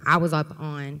Oakland, I was up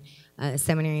on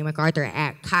Seminary MacArthur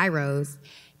at Kairos.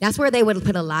 That's where they would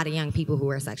put a lot of young people who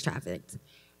were sex trafficked.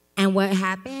 And what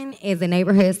happened is the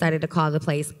neighborhood started to call the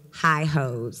place High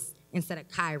Hos instead of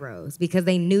Kairos, because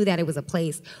they knew that it was a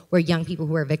place where young people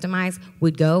who were victimized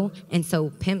would go, and so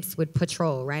pimps would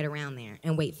patrol right around there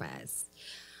and wait for us.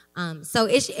 So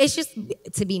it's just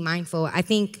to be mindful. I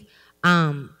think,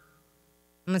 I'm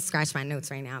gonna scratch my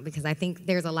notes right now because I think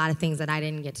there's a lot of things that I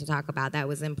didn't get to talk about that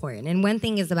was important. And one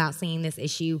thing is about seeing this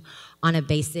issue on a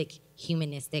basic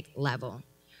humanistic level.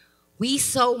 We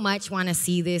so much want to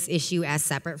see this issue as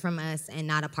separate from us and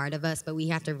not a part of us, but we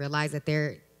have to realize that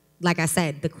like I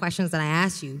said, the questions that I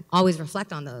asked you, always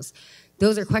reflect on those.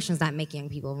 Those are questions that make young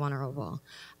people vulnerable.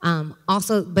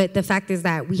 Also, but the fact is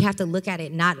that we have to look at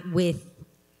it not with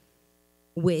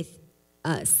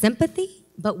sympathy,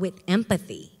 but with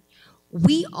empathy.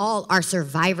 We all are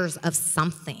survivors of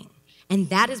something. And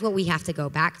that is what we have to go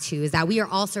back to, is that we are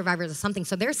all survivors of something.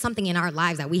 So there's something in our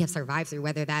lives that we have survived through,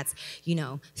 whether that's,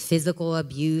 physical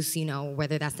abuse,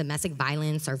 whether that's domestic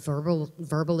violence or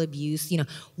verbal abuse.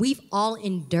 We've all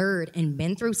endured and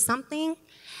been through something.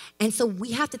 And so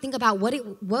we have to think about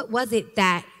what was it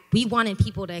that we wanted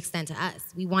people to extend to us.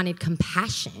 We wanted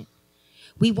compassion.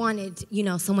 We wanted,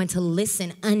 someone to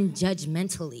listen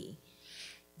unjudgmentally.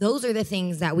 Those are the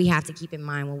things that we have to keep in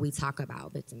mind when we talk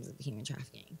about victims of human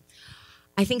trafficking.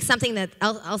 I think something that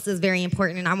else is very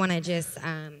important, and I want to just,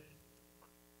 I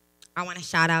want to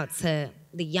shout out to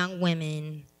the young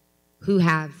women who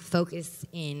have focused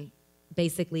in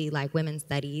basically like women's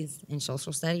studies and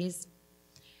social studies.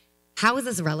 How is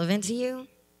this relevant to you?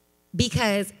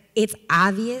 Because it's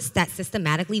obvious that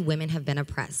systematically women have been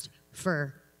oppressed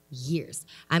for years.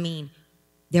 I mean,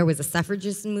 there was a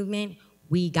suffragist movement.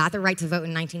 We got the right to vote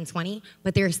in 1920,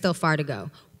 but there's still far to go.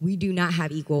 We do not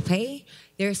have equal pay.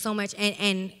 There's so much,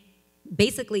 and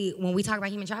basically, when we talk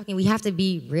about human trafficking, we have to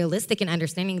be realistic in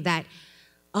understanding that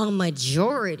a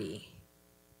majority,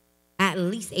 at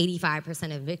least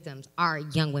 85% of victims, are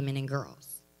young women and girls.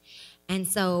 And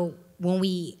so when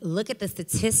we look at the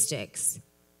statistics,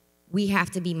 we have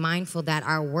to be mindful that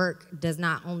our work does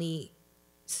not only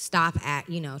stop at,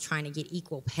 trying to get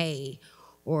equal pay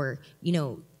or,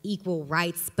 equal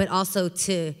rights, but also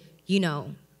to,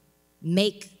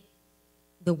 make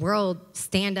the world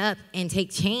stand up and take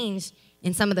change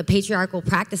in some of the patriarchal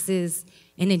practices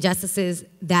and injustices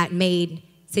that made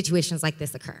situations like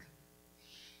this occur.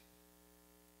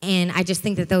 And I just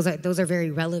think that those are very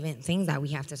relevant things that we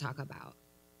have to talk about.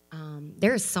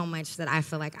 There is so much that I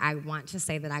feel like I want to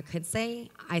say that I could say.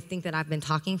 I think that I've been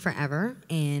talking forever,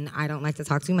 and I don't like to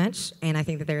talk too much, and I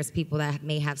think that there's people that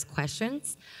may have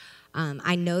questions.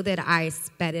 I know that I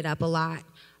sped it up a lot.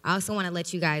 I also want to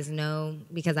let you guys know,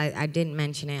 because I didn't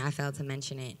mention it, I failed to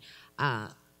mention it.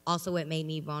 Also, what made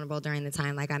me vulnerable during the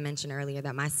time, like I mentioned earlier,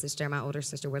 that my older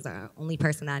sister, was the only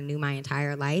person that I knew my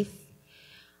entire life.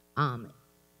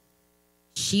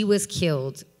 She was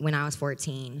killed when I was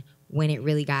 14, when it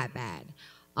really got bad.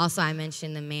 Also, I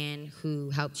mentioned the man who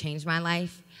helped change my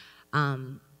life.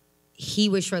 He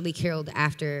was shortly killed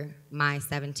after my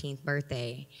 17th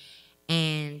birthday.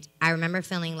 And I remember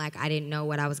feeling like I didn't know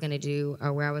what I was gonna do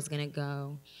or where I was gonna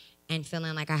go, and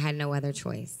feeling like I had no other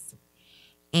choice.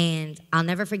 And I'll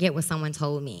never forget what someone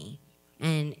told me,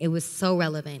 and it was so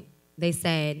relevant. They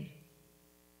said,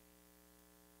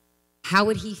 how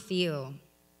would he feel?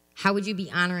 How would you be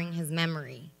honoring his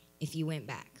memory if you went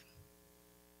back?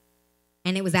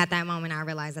 And it was at that moment I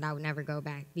realized that I would never go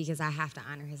back, because I have to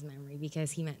honor his memory,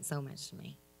 because he meant so much to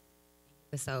me.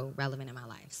 It was so relevant in my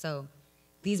life. So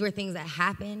these were things that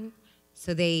happened.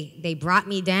 So they brought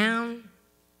me down,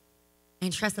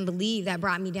 and trust and believe that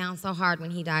brought me down so hard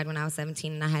when he died when I was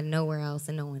 17, and I had nowhere else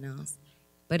and no one else.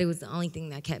 But it was the only thing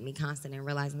that kept me constant and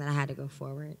realizing that I had to go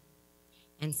forward.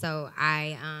 And so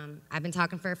I've been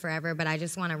talking for forever, but I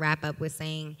just want to wrap up with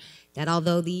saying that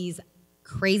although these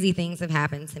crazy things have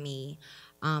happened to me,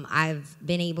 I've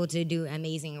been able to do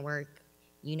amazing work.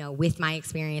 With my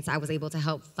experience, I was able to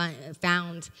help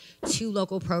found 2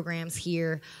 local programs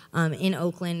here in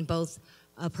Oakland, both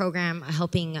a program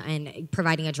helping and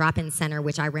providing a drop-in center,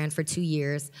 which I ran for 2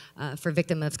 years for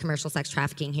victims of commercial sex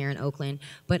trafficking here in Oakland.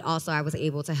 But also I was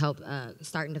able to help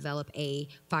start and develop a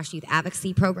foster youth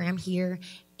advocacy program here,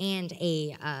 and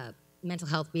a mental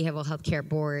health behavioral health care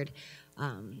board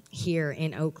here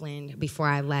in Oakland before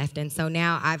I left. And so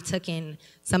now I've taken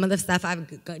some of the stuff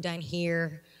I've done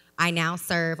here. I now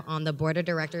serve on the board of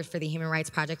directors for the Human Rights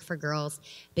Project for Girls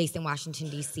based in Washington,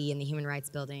 D.C. in the Human Rights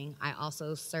Building. I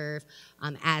also serve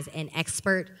as an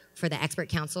expert for the Expert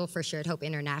Council for Shared Hope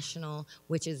International,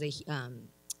 which is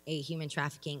a human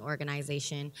trafficking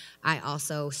organization. I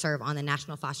also serve on the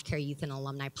National Foster Care Youth and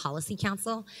Alumni Policy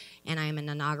Council, and I am an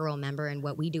inaugural member, and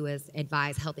what we do is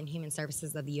advise Health and Human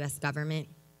Services of the U.S. government.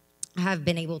 I have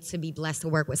been able to be blessed to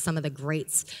work with some of the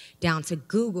greats, down to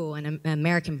Google and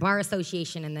American Bar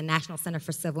Association and the National Center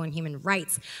for Civil and Human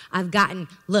Rights.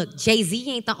 Look, Jay-Z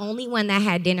ain't the only one that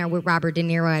had dinner with Robert De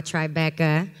Niro at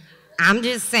Tribeca. I'm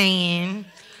just saying.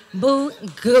 Boo,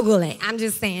 Google it. I'm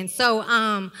just saying. So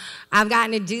I've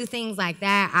gotten to do things like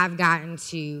that. I've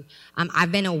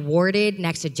been awarded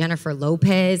next to Jennifer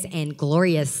Lopez and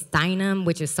Gloria Steinem,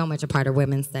 which is so much a part of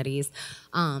women's studies,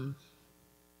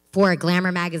 for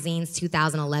Glamour Magazine's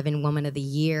 2011 Woman of the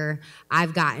Year.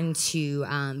 I've gotten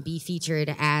to be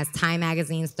featured as Time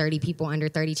Magazine's 30 People Under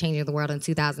 30 Changing the World in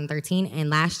 2013. And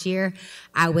last year,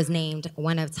 I was named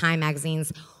one of Time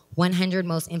Magazine's 100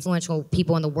 most influential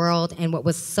people in the world. And what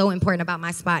was so important about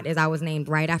my spot is I was named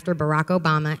right after Barack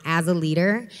Obama as a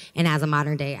leader and as a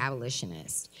modern day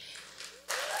abolitionist.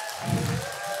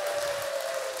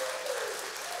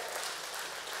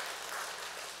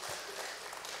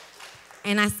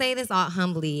 And I say this all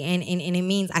humbly, and it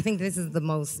means, I think this is the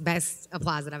best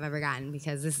applause that I've ever gotten,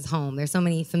 because this is home. There's so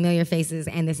many familiar faces,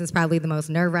 and this is probably the most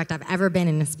nerve-wracked I've ever been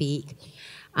in to speak.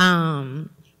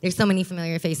 There's so many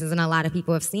familiar faces, and a lot of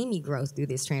people have seen me grow through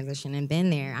this transition and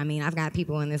been there. I mean, I've got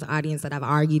people in this audience that I've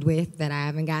argued with that I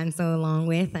haven't gotten so along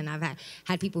with, and I've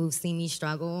had people who've seen me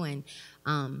struggle and,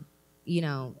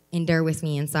 endure with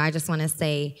me. And so I just want to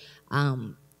say,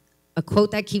 a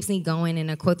quote that keeps me going, and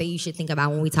a quote that you should think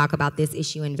about when we talk about this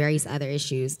issue and various other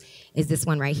issues, is this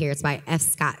one right here. It's by F.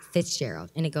 Scott Fitzgerald,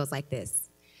 and it goes like this: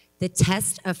 The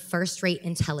test of first-rate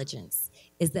intelligence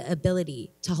is the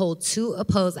ability to hold two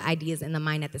opposed ideas in the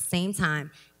mind at the same time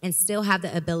and still have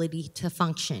the ability to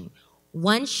function.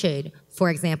 One should, for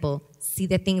example, see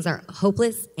that things are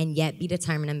hopeless and yet be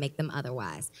determined to make them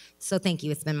otherwise. So thank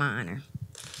you, it's been my honor.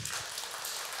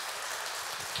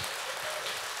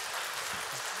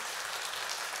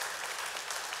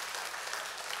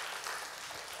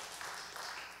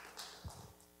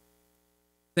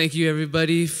 Thank you,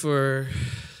 everybody, for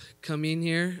coming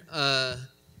here. I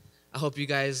hope you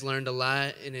guys learned a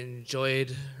lot and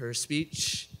enjoyed her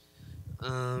speech.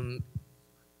 How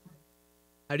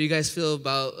do you guys feel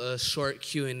about a short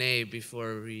Q&A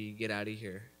before we get out of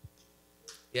here?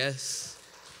 Yes?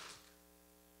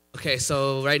 Okay,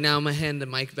 so right now I'm going to hand the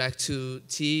mic back to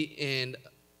T,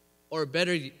 or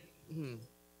better,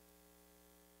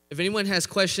 if anyone has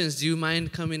questions, do you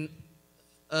mind coming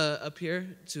up here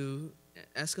to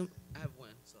ask them? I have one.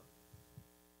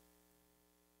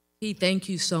 Thank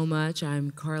you so much.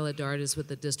 I'm Carla Dartis with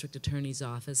the District Attorney's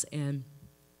Office, and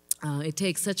it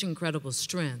takes such incredible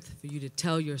strength for you to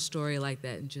tell your story like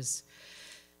that and just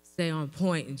stay on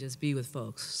point and just be with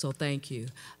folks, so thank you.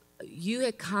 You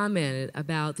had commented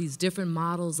about these different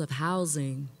models of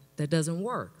housing that doesn't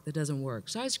work.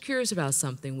 So I was curious about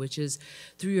something, which is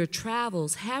through your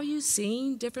travels, have you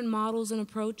seen different models and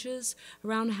approaches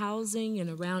around housing and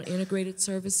around integrated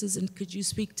services, and could you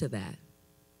speak to that?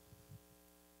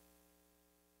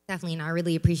 Definitely, and I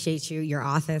really appreciate your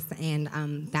office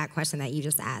and that question that you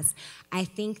just asked. I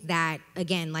think that,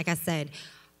 again, like I said,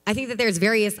 I think that there's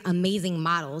various amazing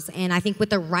models, and I think with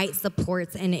the right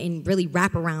supports and really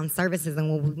wraparound services, and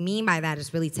what we mean by that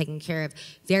is really taking care of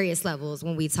various levels.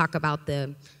 When we talk about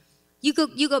you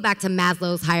go back to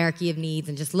Maslow's hierarchy of needs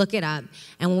and just look it up,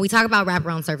 and when we talk about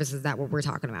wraparound services, that's what we're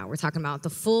talking about. We're talking about the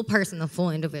full person, the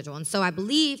full individual, and so I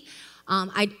believe,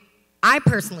 I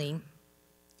personally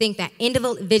think that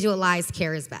individualized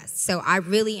care is best. So I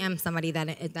really am somebody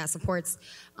that supports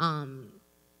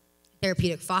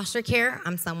therapeutic foster care.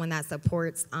 I'm someone that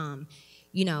supports,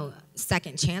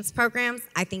 second chance programs.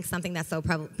 I think something that's so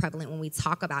prevalent when we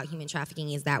talk about human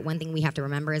trafficking is that one thing we have to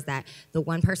remember is that the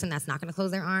one person that's not gonna close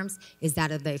their arms is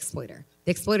that of the exploiter.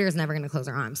 The exploiter is never gonna close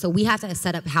their arms. So we have to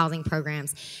set up housing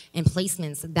programs and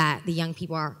placements that the young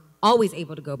people are always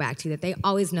able to go back to, that they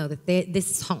always know that this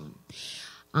is home.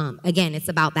 Again, it's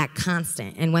about that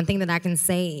constant. And one thing that I can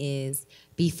say is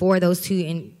before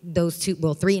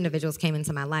three individuals came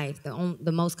into my life,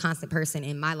 the most constant person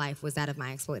in my life was that of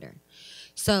my exploiter.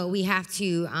 So we have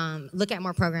to look at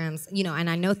more programs, and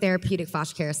I know therapeutic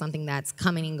foster care is something that's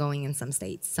coming and going in some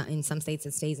states. In some states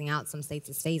it's phasing out, some states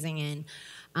it's phasing in.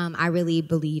 I really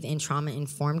believe in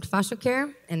trauma-informed foster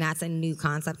care, and that's a new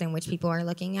concept in which people are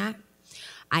looking at.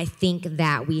 I think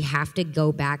that we have to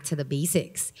go back to the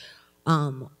basics.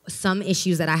 Some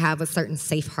issues that I have with certain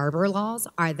safe harbor laws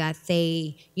are that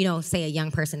they, say a young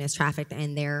person is trafficked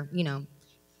and they're,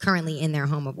 currently in their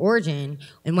home of origin,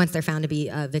 and once they're found to be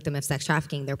a victim of sex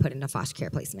trafficking, they're put into foster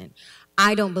care placement.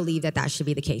 I don't believe that should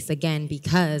be the case, again,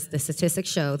 because the statistics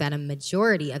show that a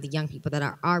majority of the young people that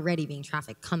are already being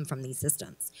trafficked come from these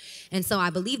systems. And so I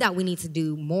believe that we need to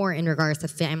do more in regards to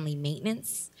family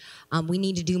maintenance. We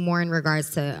need to do more in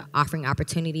regards to offering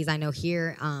opportunities. I know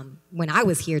here, when I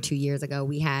was here 2 years ago,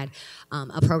 we had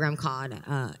a program called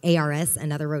ARS,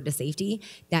 Another Road to Safety,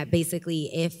 that basically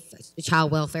if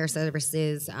child welfare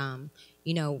services,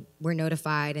 were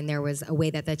notified and there was a way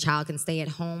that the child can stay at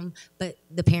home, but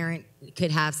the parent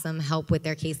could have some help with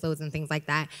their caseloads and things like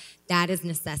that, that is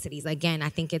necessities. Again, I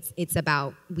think it's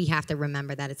about, we have to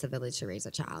remember that it's a village to raise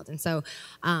a child. And so,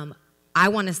 I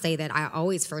want to say that I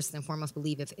always first and foremost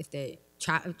believe if the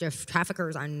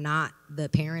traffickers are not the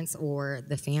parents or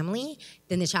the family,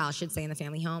 then the child should stay in the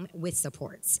family home with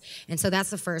supports. And so that's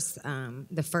the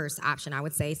first option I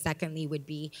would say. Secondly would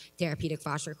be therapeutic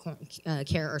foster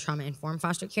care or trauma-informed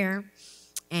foster care.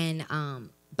 And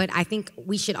but I think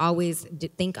we should always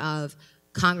think of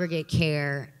congregate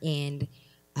care and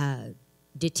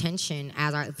detention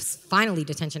as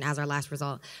our last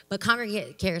result. But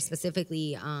congregate care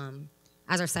specifically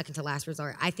as our second to last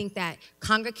resort. I think that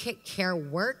congregate care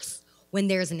works when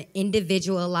there's an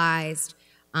individualized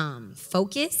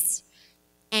focus,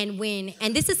 and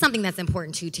this is something that's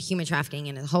important to human trafficking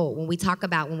in a whole. When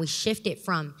we shift it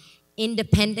from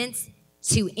independence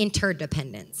to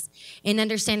interdependence, and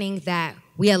understanding that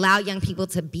we allow young people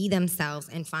to be themselves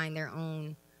and find their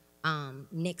own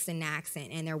nicks and knacks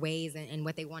and their ways and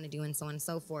what they want to do and so on and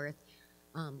so forth.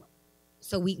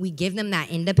 So we give them that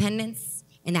independence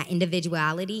and that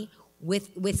individuality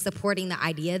with supporting the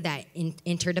idea that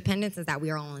interdependence is that we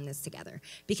are all in this together.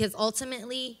 Because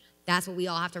ultimately, That's what we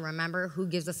all have to remember. Who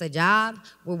gives us a job?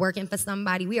 We're working for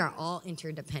somebody. We are all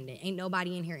interdependent. Ain't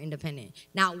nobody in here independent.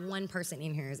 Not one person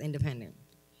in here is independent.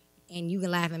 And you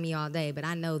can laugh at me all day, but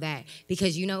I know that.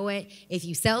 Because you know what? If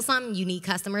you sell something, you need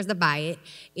customers to buy it.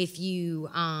 If you're,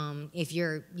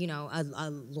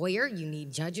 a lawyer, you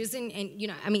need judges and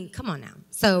I mean, come on now.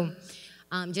 So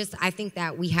I think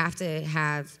that we have to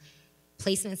have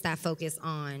placements that focus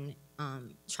on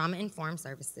trauma-informed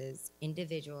services,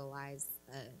 individualized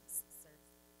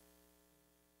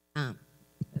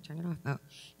turn it off. Oh,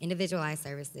 individualized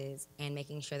services, and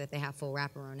making sure that they have full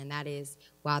wraparound, and that is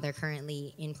while they're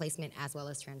currently in placement as well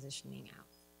as transitioning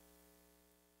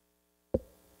out.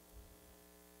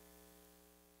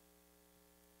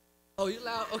 Oh, you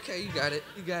loud? Okay, you got it.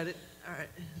 You got it. All right.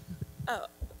 Oh,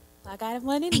 I got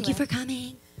one anyway. Thank you for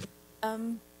coming.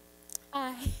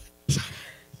 Hi.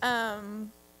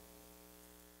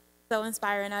 So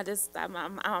inspiring.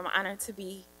 I'm honored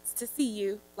to see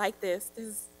you like this. This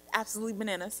is absolutely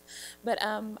bananas. But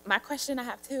my question I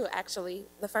have two, actually.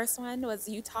 The first one was,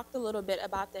 you talked a little bit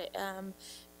about the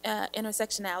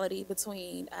intersectionality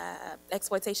between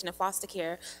exploitation and foster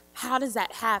care. How does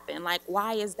that happen? Like,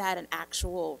 why is that an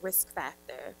actual risk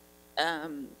factor?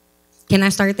 Can I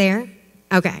start there?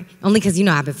 Okay, only because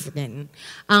I've been forgetting.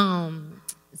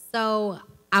 So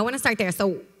I want to start there.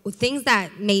 So things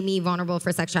that made me vulnerable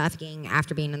for sex trafficking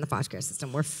after being in the foster care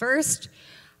system were, first,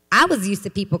 I was used to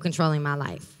people controlling my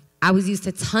life. I was used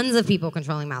to tons of people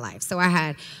controlling my life. So I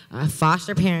had a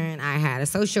foster parent, I had a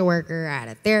social worker, I had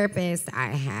a therapist, I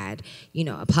had,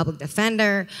 a public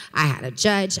defender, I had a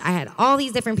judge, I had all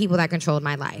these different people that controlled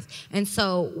my life. And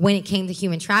so when it came to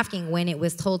human trafficking, when it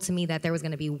was told to me that there was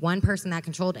gonna be one person that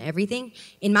controlled everything,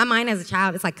 in my mind as a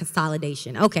child, it's like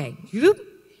consolidation. Okay,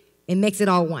 it makes it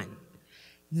all one.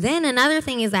 Then another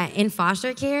thing is that in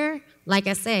foster care, like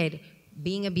I said,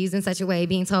 being abused in such a way,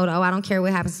 being told, oh, I don't care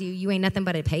what happens to you, you ain't nothing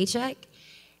but a paycheck,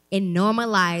 it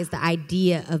normalized the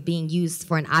idea of being used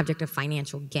for an object of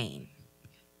financial gain.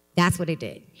 That's what it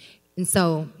did. And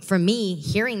so for me,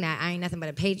 hearing that I ain't nothing but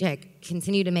a paycheck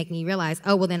continued to make me realize,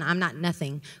 oh, well then I'm not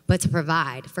nothing but to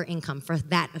provide for income for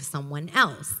that of someone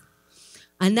else.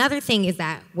 Another thing is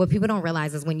that what people don't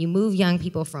realize is when you move young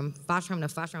people from foster home to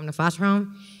foster home to foster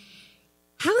home,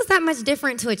 how is that much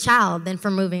different to a child than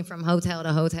from moving from hotel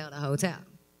to hotel to hotel?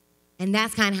 And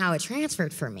that's kind of how it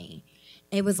transferred for me.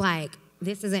 It was like,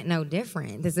 this isn't no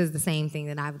different. This is the same thing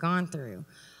that I've gone through.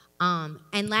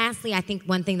 And lastly, I think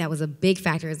one thing that was a big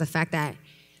factor is the fact that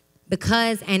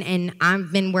because, and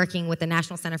I've been working with the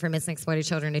National Center for Missing and Exploited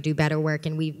Children to do better work,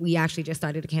 and we actually just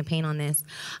started a campaign on this.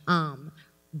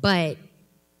 But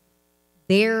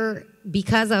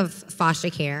because of foster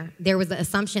care, there was the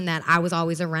assumption that I was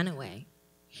always a runaway.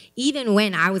 Even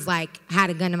when I was had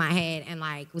a gun to my head and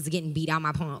was getting beat out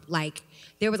my pump,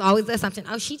 there was always the assumption,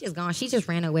 oh, she just gone, she just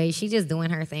ran away, she just doing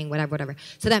her thing, whatever.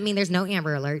 So that means there's no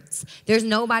Amber Alerts, there's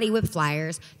nobody with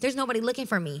flyers, there's nobody looking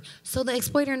for me. So the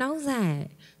exploiter knows that.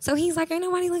 So he's like, ain't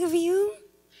nobody looking for you?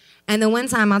 And the one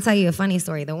time, I'll tell you a funny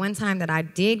story, the one time that I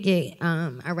did get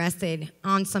arrested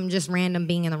on some just random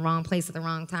being in the wrong place at the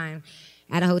wrong time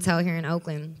at a hotel here in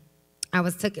Oakland, I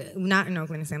was not in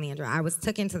Oakland, in San Leandro. I was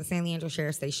taken to the San Leandro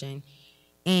Sheriff Station.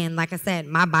 And like I said,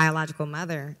 my biological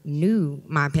mother knew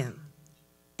my pimp.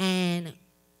 And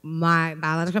my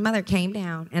biological mother came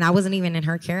down, and I wasn't even in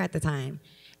her care at the time.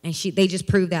 And they just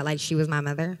proved that she was my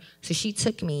mother. So she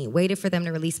took me, waited for them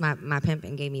to release my pimp,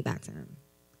 and gave me back to him.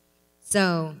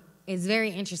 So it's very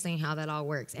interesting how that all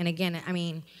works. And again, I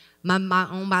mean, my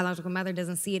own biological mother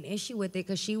doesn't see an issue with it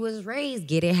because she was raised,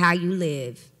 get it how you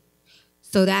live.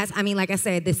 So that's, I mean, like I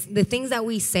said, the things that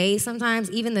we say sometimes,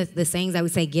 even the sayings that we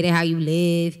say, get it how you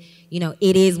live,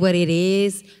 it is what it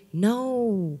is.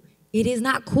 No, it is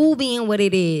not cool being what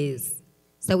it is.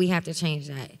 So we have to change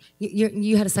that.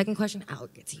 You had a second question? I'll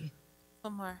get to you.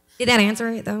 One more. Did that answer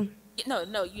it, though?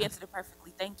 No, you answered it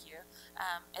perfectly. Thank you.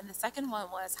 And the second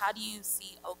one was, how do you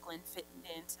see Oakland fitting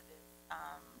into this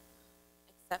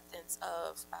acceptance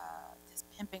of this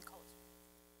pimping culture?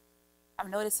 I've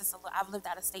noticed this a lot. I've lived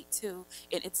out of state too.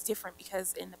 It's different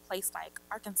because in a place like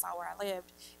Arkansas where I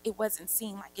lived, it wasn't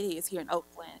seen like it is here in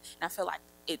Oakland. And I feel like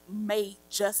it may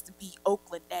just be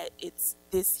Oakland that it's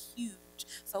this huge.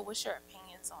 So what's your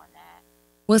opinions on that?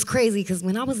 Well, it's crazy because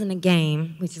when I was in the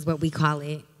game, which is what we call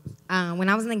it, when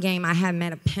I was in the game, I had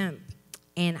met a pimp.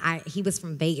 And he was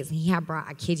from Vegas. And he had brought,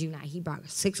 I kid you not, he brought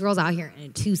 6 girls out here in a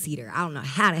 2-seater. I don't know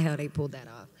how the hell they pulled that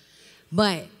off.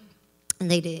 But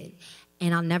they did.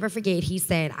 And I'll never forget, he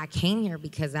said, I came here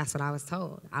because that's what I was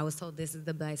told. I was told this is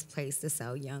the best place to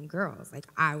sell young girls.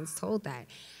 I was told that.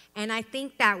 And I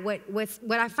think that what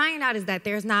I find out is that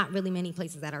there's not really many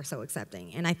places that are so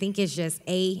accepting. And I think it's just,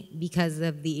 because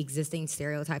of the existing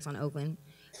stereotypes on Oakland,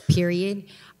 period.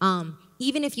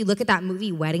 Even if you look at that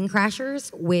movie Wedding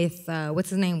Crashers with, what's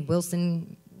his name,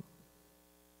 Wilson,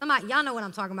 y'all know what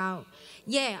I'm talking about.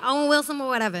 Yeah, Owen Wilson or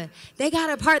whatever. They got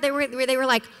a part where they were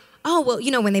like, oh, well,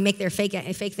 you know, when they make their fake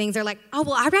things, they're like, oh,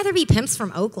 well, I'd rather be pimps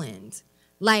from Oakland.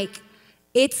 Like,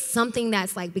 it's something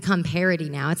that's like become parody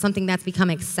now. It's something that's become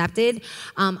accepted.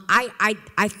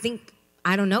 I think,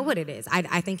 I don't know what it is.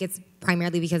 I think it's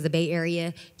primarily because the Bay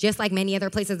Area, just like many other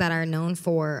places that are known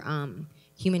for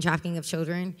human trafficking of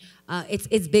children,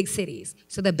 it's big cities.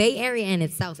 So the Bay Area in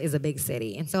itself is a big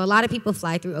city. And so a lot of people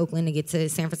fly through Oakland to get to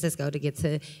San Francisco, to get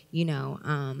to, you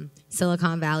know,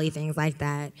 Silicon Valley, things like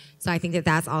that. So I think that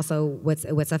that's also what's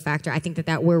a factor. I think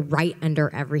that we're right under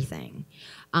everything.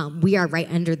 We are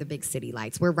right under the big city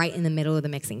lights. We're right in the middle of the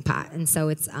mixing pot. And so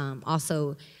it's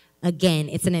also, again,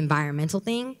 it's an environmental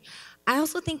thing. I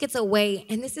also think it's a way,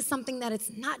 and this is something that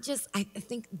it's not just, I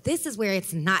think this is where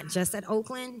it's not just at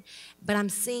Oakland, but I'm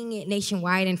seeing it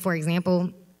nationwide. And for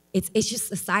example, it's just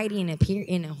society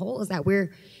in a whole, is that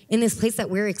we're in this place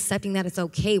that we're accepting that it's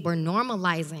okay. We're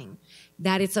normalizing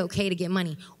that it's okay to get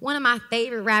money. One of my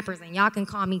favorite rappers, and y'all can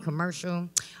call me commercial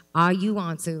all you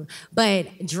want to,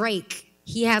 but Drake,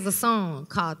 he has a song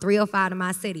called 305 to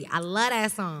My City. I love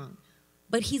that song.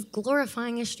 But he's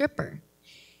glorifying a stripper.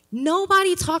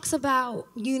 Nobody talks about,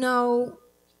 you know,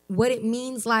 what it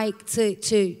means like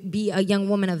to be a young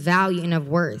woman of value and of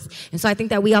worth. And so I think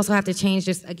that we also have to change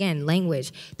just, again,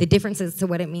 language, the differences to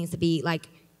what it means to be like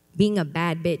being a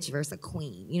bad bitch versus a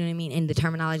queen, you know what I mean, and the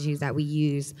terminologies that we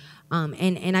use.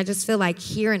 And I just feel like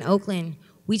here in Oakland,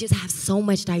 we just have so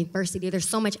much diversity. There's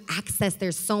so much access.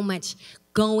 There's so much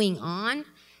going on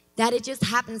that it just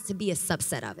happens to be a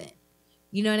subset of it.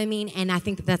 You know what I mean? And I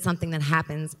think that that's something that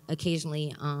happens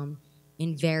occasionally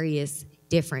in various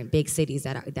different big cities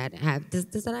that have. Does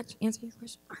that actually answer your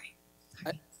question? All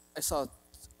right. I saw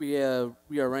we are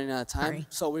running out of time, Sorry.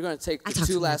 so we're going to take the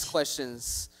two last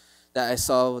questions that I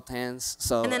saw with hands.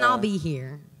 So and then I'll be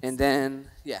here. And then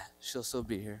she'll still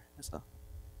be here. That's all.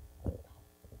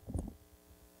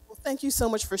 Thank you so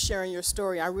much for sharing your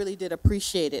story. I really did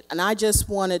appreciate it. And I just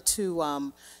wanted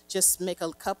to just make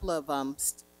a couple of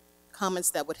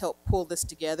comments that would help pull this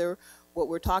together. What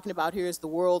we're talking about here is the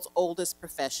world's oldest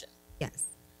profession. Yes.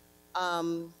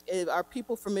 Are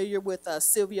people familiar with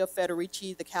Sylvia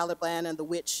Federici, The Caliban and the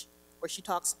Witch, where she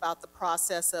talks about the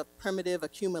process of primitive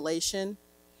accumulation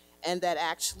and that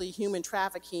actually human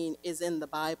trafficking is in the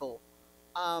Bible?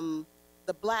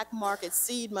 The black market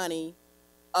seed money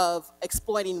of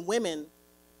exploiting women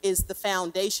is the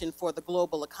foundation for the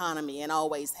global economy and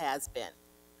always has been.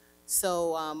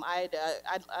 So I'd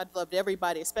love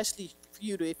everybody, especially for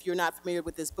you, if you're not familiar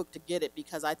with this book, to get it,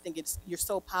 because I think you're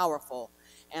so powerful,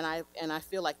 and I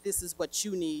feel like this is what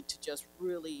you need to just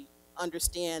really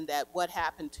understand, that what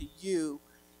happened to you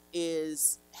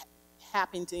is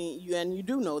happening to you, and you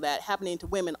do know that happening to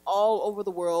women all over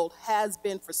the world has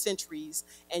been for centuries,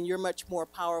 and you're much more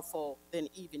powerful than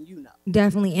even you know.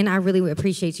 Definitely, and I really would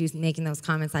appreciate you making those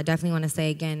comments. I definitely want to say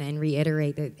again and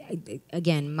reiterate that,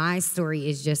 again, my story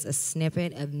is just a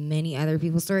snippet of many other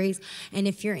people's stories. And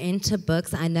if you're into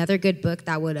books, another good book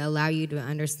that would allow you to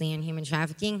understand human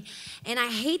trafficking, and I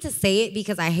hate to say it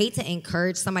because I hate to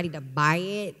encourage somebody to buy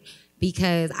it,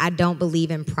 because I don't believe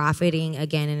in profiting,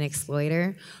 again, an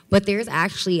exploiter. But there's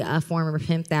actually a former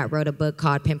pimp that wrote a book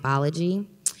called Pimpology.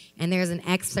 And there's an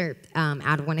excerpt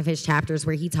out of one of his chapters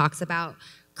where he talks about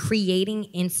creating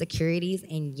insecurities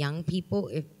in young people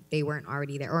if they weren't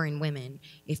already there, or in women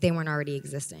if they weren't already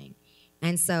existing.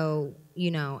 And so, you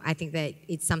know, I think that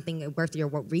it's something worth your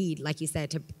read, like you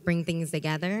said, to bring things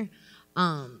together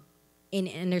in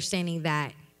understanding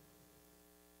that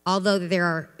although there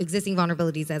are existing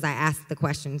vulnerabilities, as I asked the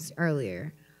questions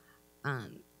earlier,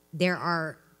 there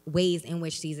are ways in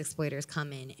which these exploiters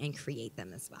come in and create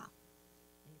them as well,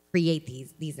 create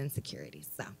these insecurities.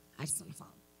 So I just want to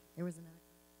follow. There was another.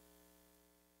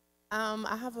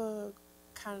 I have a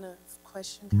kind of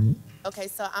question. Okay,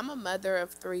 so I'm a mother of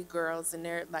 3 girls, and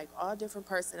they're like all different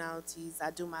personalities.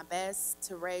 I do my best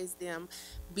to raise them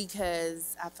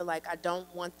because I feel like I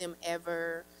don't want them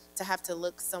ever to have to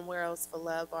look somewhere else for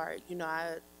love, or, you know,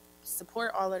 I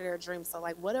support all of their dreams. So,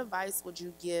 like, what advice would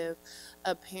you give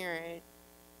a parent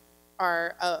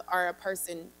or a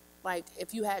person Like,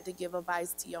 if you had to give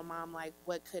advice to your mom, like,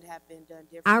 what could have been done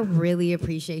differently? I really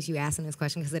appreciate you asking this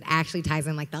question because it actually ties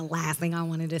in like the last thing I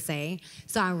wanted to say.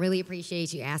 So I really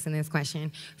appreciate you asking this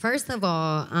question. First of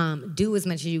all, do as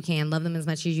much as you can, love them as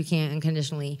much as you can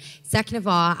unconditionally. Second of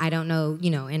all, I don't know,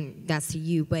 and that's to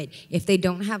you, but if they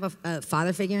don't have a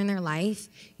father figure in their life,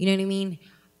 you know what I mean?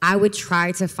 I would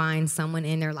try to find someone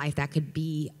in their life that could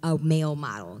be a male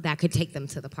model, that could take them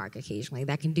to the park occasionally,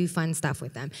 that can do fun stuff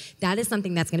with them. That is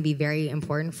something that's going to be very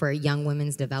important for young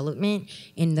women's development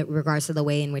in regards to the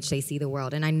way in which they see the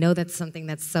world. And I know that's something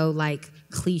that's so like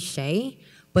cliche,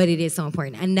 but it is so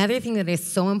important. Another thing that is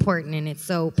so important and it's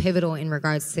so pivotal in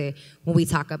regards to when we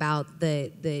talk about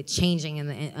the changing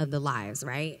of the lives,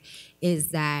 right, is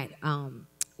that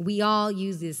we all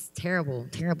use this terrible,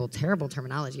 terrible, terrible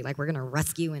terminology, like we're gonna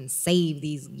rescue and save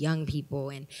these young people.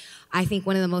 And I think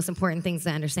one of the most important things to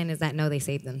understand is that no, they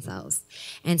saved themselves.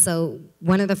 And so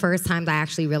one of the first times I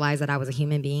actually realized that I was a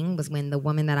human being was when the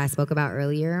woman that I spoke about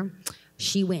earlier,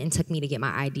 she went and took me to get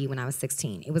my ID when I was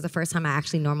 16. It was the first time I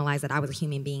actually normalized that I was a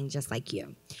human being just like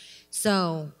you.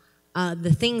 So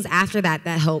the things after that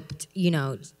that helped,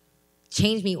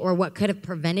 change me or what could have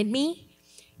prevented me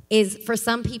is for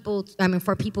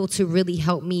for people to really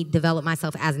help me develop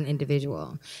myself as an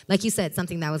individual. Like you said,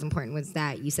 something that was important was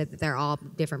that you said that they're all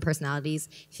different personalities.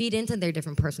 Feed into their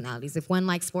different personalities. If one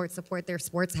likes sports, support their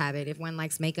sports habit. If one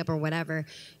likes makeup or whatever,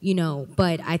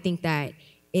 But I think that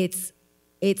it's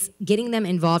getting them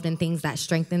involved in things that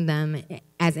strengthen them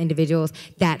as individuals,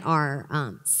 that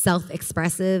are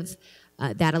self-expressive,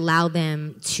 that allow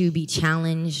them to be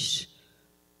challenged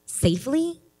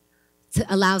safely,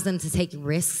 allows them to take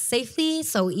risks safely.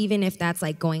 So even if that's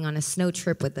like going on a snow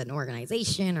trip with an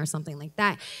organization or something like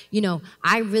that,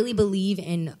 I really believe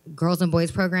in girls and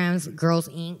boys programs, Girls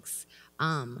Inc.'s,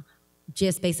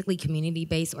 just basically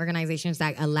community-based organizations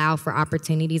that allow for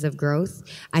opportunities of growth.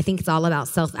 I think it's all about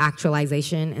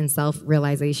self-actualization and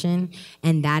self-realization,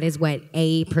 and that is what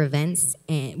A, prevents,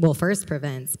 first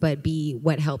prevents, but B,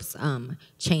 what helps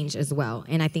change as well.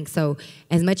 And I think so,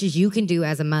 as much as you can do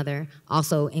as a mother,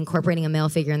 also incorporating a male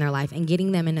figure in their life and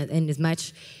getting them in as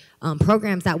much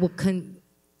programs that will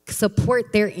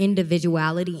support their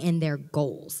individuality and their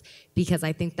goals, because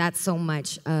I think that's so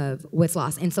much of what's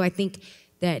lost. And so I think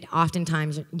that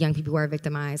oftentimes young people who are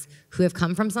victimized, who have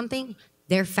come from something,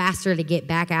 they're faster to get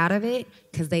back out of it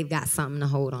because they've got something to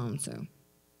hold on to.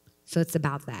 So it's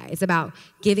about that. It's about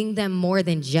giving them more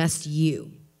than just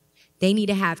you. They need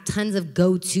to have tons of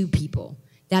go-to people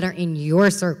that are in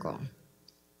your circle.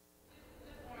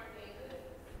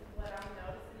 What I'm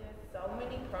noticing is so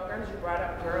many programs, you brought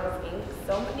up Girls Inc.,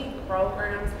 so many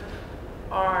programs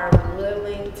are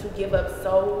willing to give up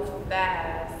so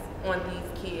fast on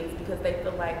these kids because they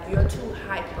feel like you're too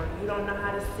hyper, you don't know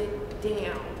how to sit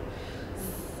down.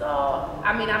 So,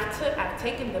 I've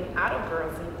taken them out of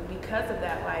Girls Inc. because of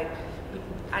that. Like,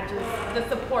 the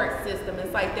support system,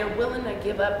 it's like they're willing to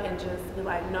give up and just be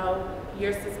like, no,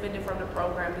 you're suspended from the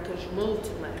program because you move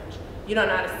too much. You don't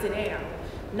know how to sit down.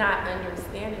 Not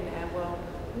understanding that, well,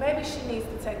 maybe she needs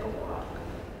to take a walk.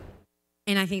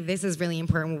 And I think this is really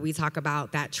important when we talk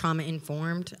about that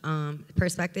trauma-informed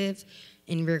perspective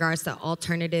in regards to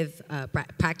alternative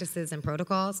practices and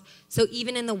protocols. So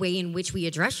even in the way in which we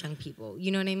address young people,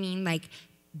 you know what I mean? Like,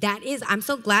 I'm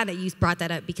so glad that you brought that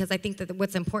up, because I think that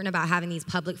what's important about having these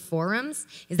public forums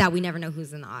is that we never know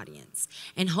who's in the audience.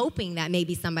 And hoping that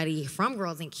maybe somebody from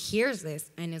Girls Inc. hears this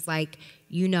and is like,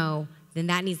 then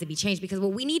that needs to be changed. Because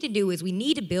what we need to do is we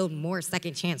need to build more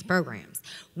second chance programs.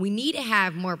 We need to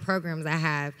have more programs that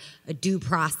have a due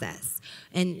process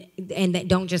and that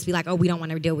don't just be like, oh, we don't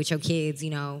want to deal with your kids,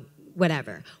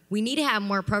 whatever. We need to have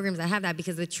more programs that have that,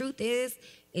 because the truth is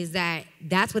that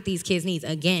that's what these kids need.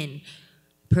 Again,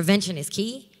 prevention is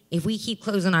key. If we keep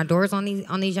closing our doors on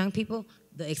these young people,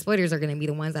 the exploiters are going to be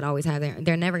the ones that always have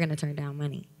they're never going to turn down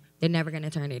money. They're never going to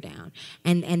turn it down.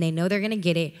 And they know they're going to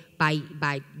get it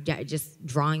by just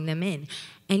drawing them in.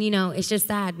 And, it's just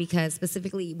sad because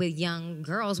specifically with young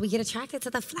girls, we get attracted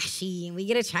to the flashy and we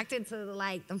get attracted to,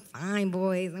 like, the fine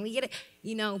boys and we get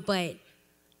it, but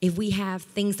if we have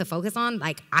things to focus on,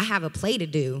 like I have a play to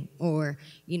do, or,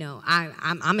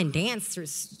 I'm in dance,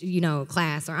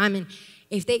 class, or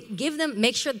if they give them,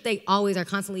 make sure that they always are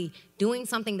constantly doing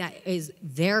something that is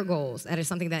their goals, that is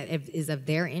something that is of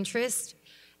their interest.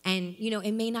 And,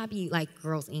 it may not be like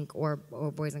Girls Inc. or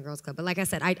Boys and Girls Club, but like I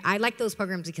said, I like those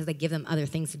programs because they give them other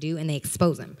things to do and they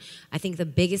expose them. I think the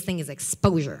biggest thing is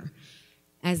exposure.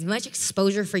 As much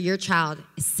exposure for your child,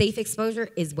 safe exposure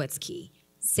is what's key.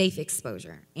 Safe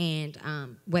exposure. And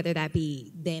whether that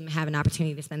be them having an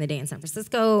opportunity to spend the day in San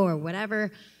Francisco or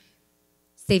whatever,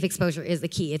 safe exposure is the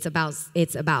key. It's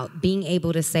about being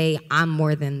able to say, I'm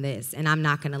more than this, and I'm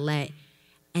not gonna let,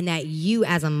 and that you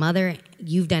as a mother,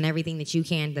 you've done everything that you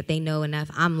can, that they know enough.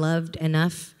 I'm loved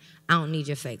enough. I don't need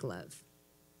your fake love.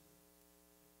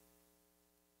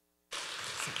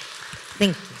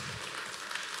 Thank you.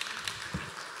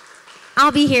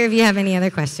 I'll be here if you have any other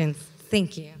questions.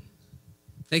 Thank you.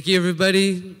 Thank you,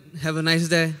 everybody. Have a nice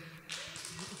day.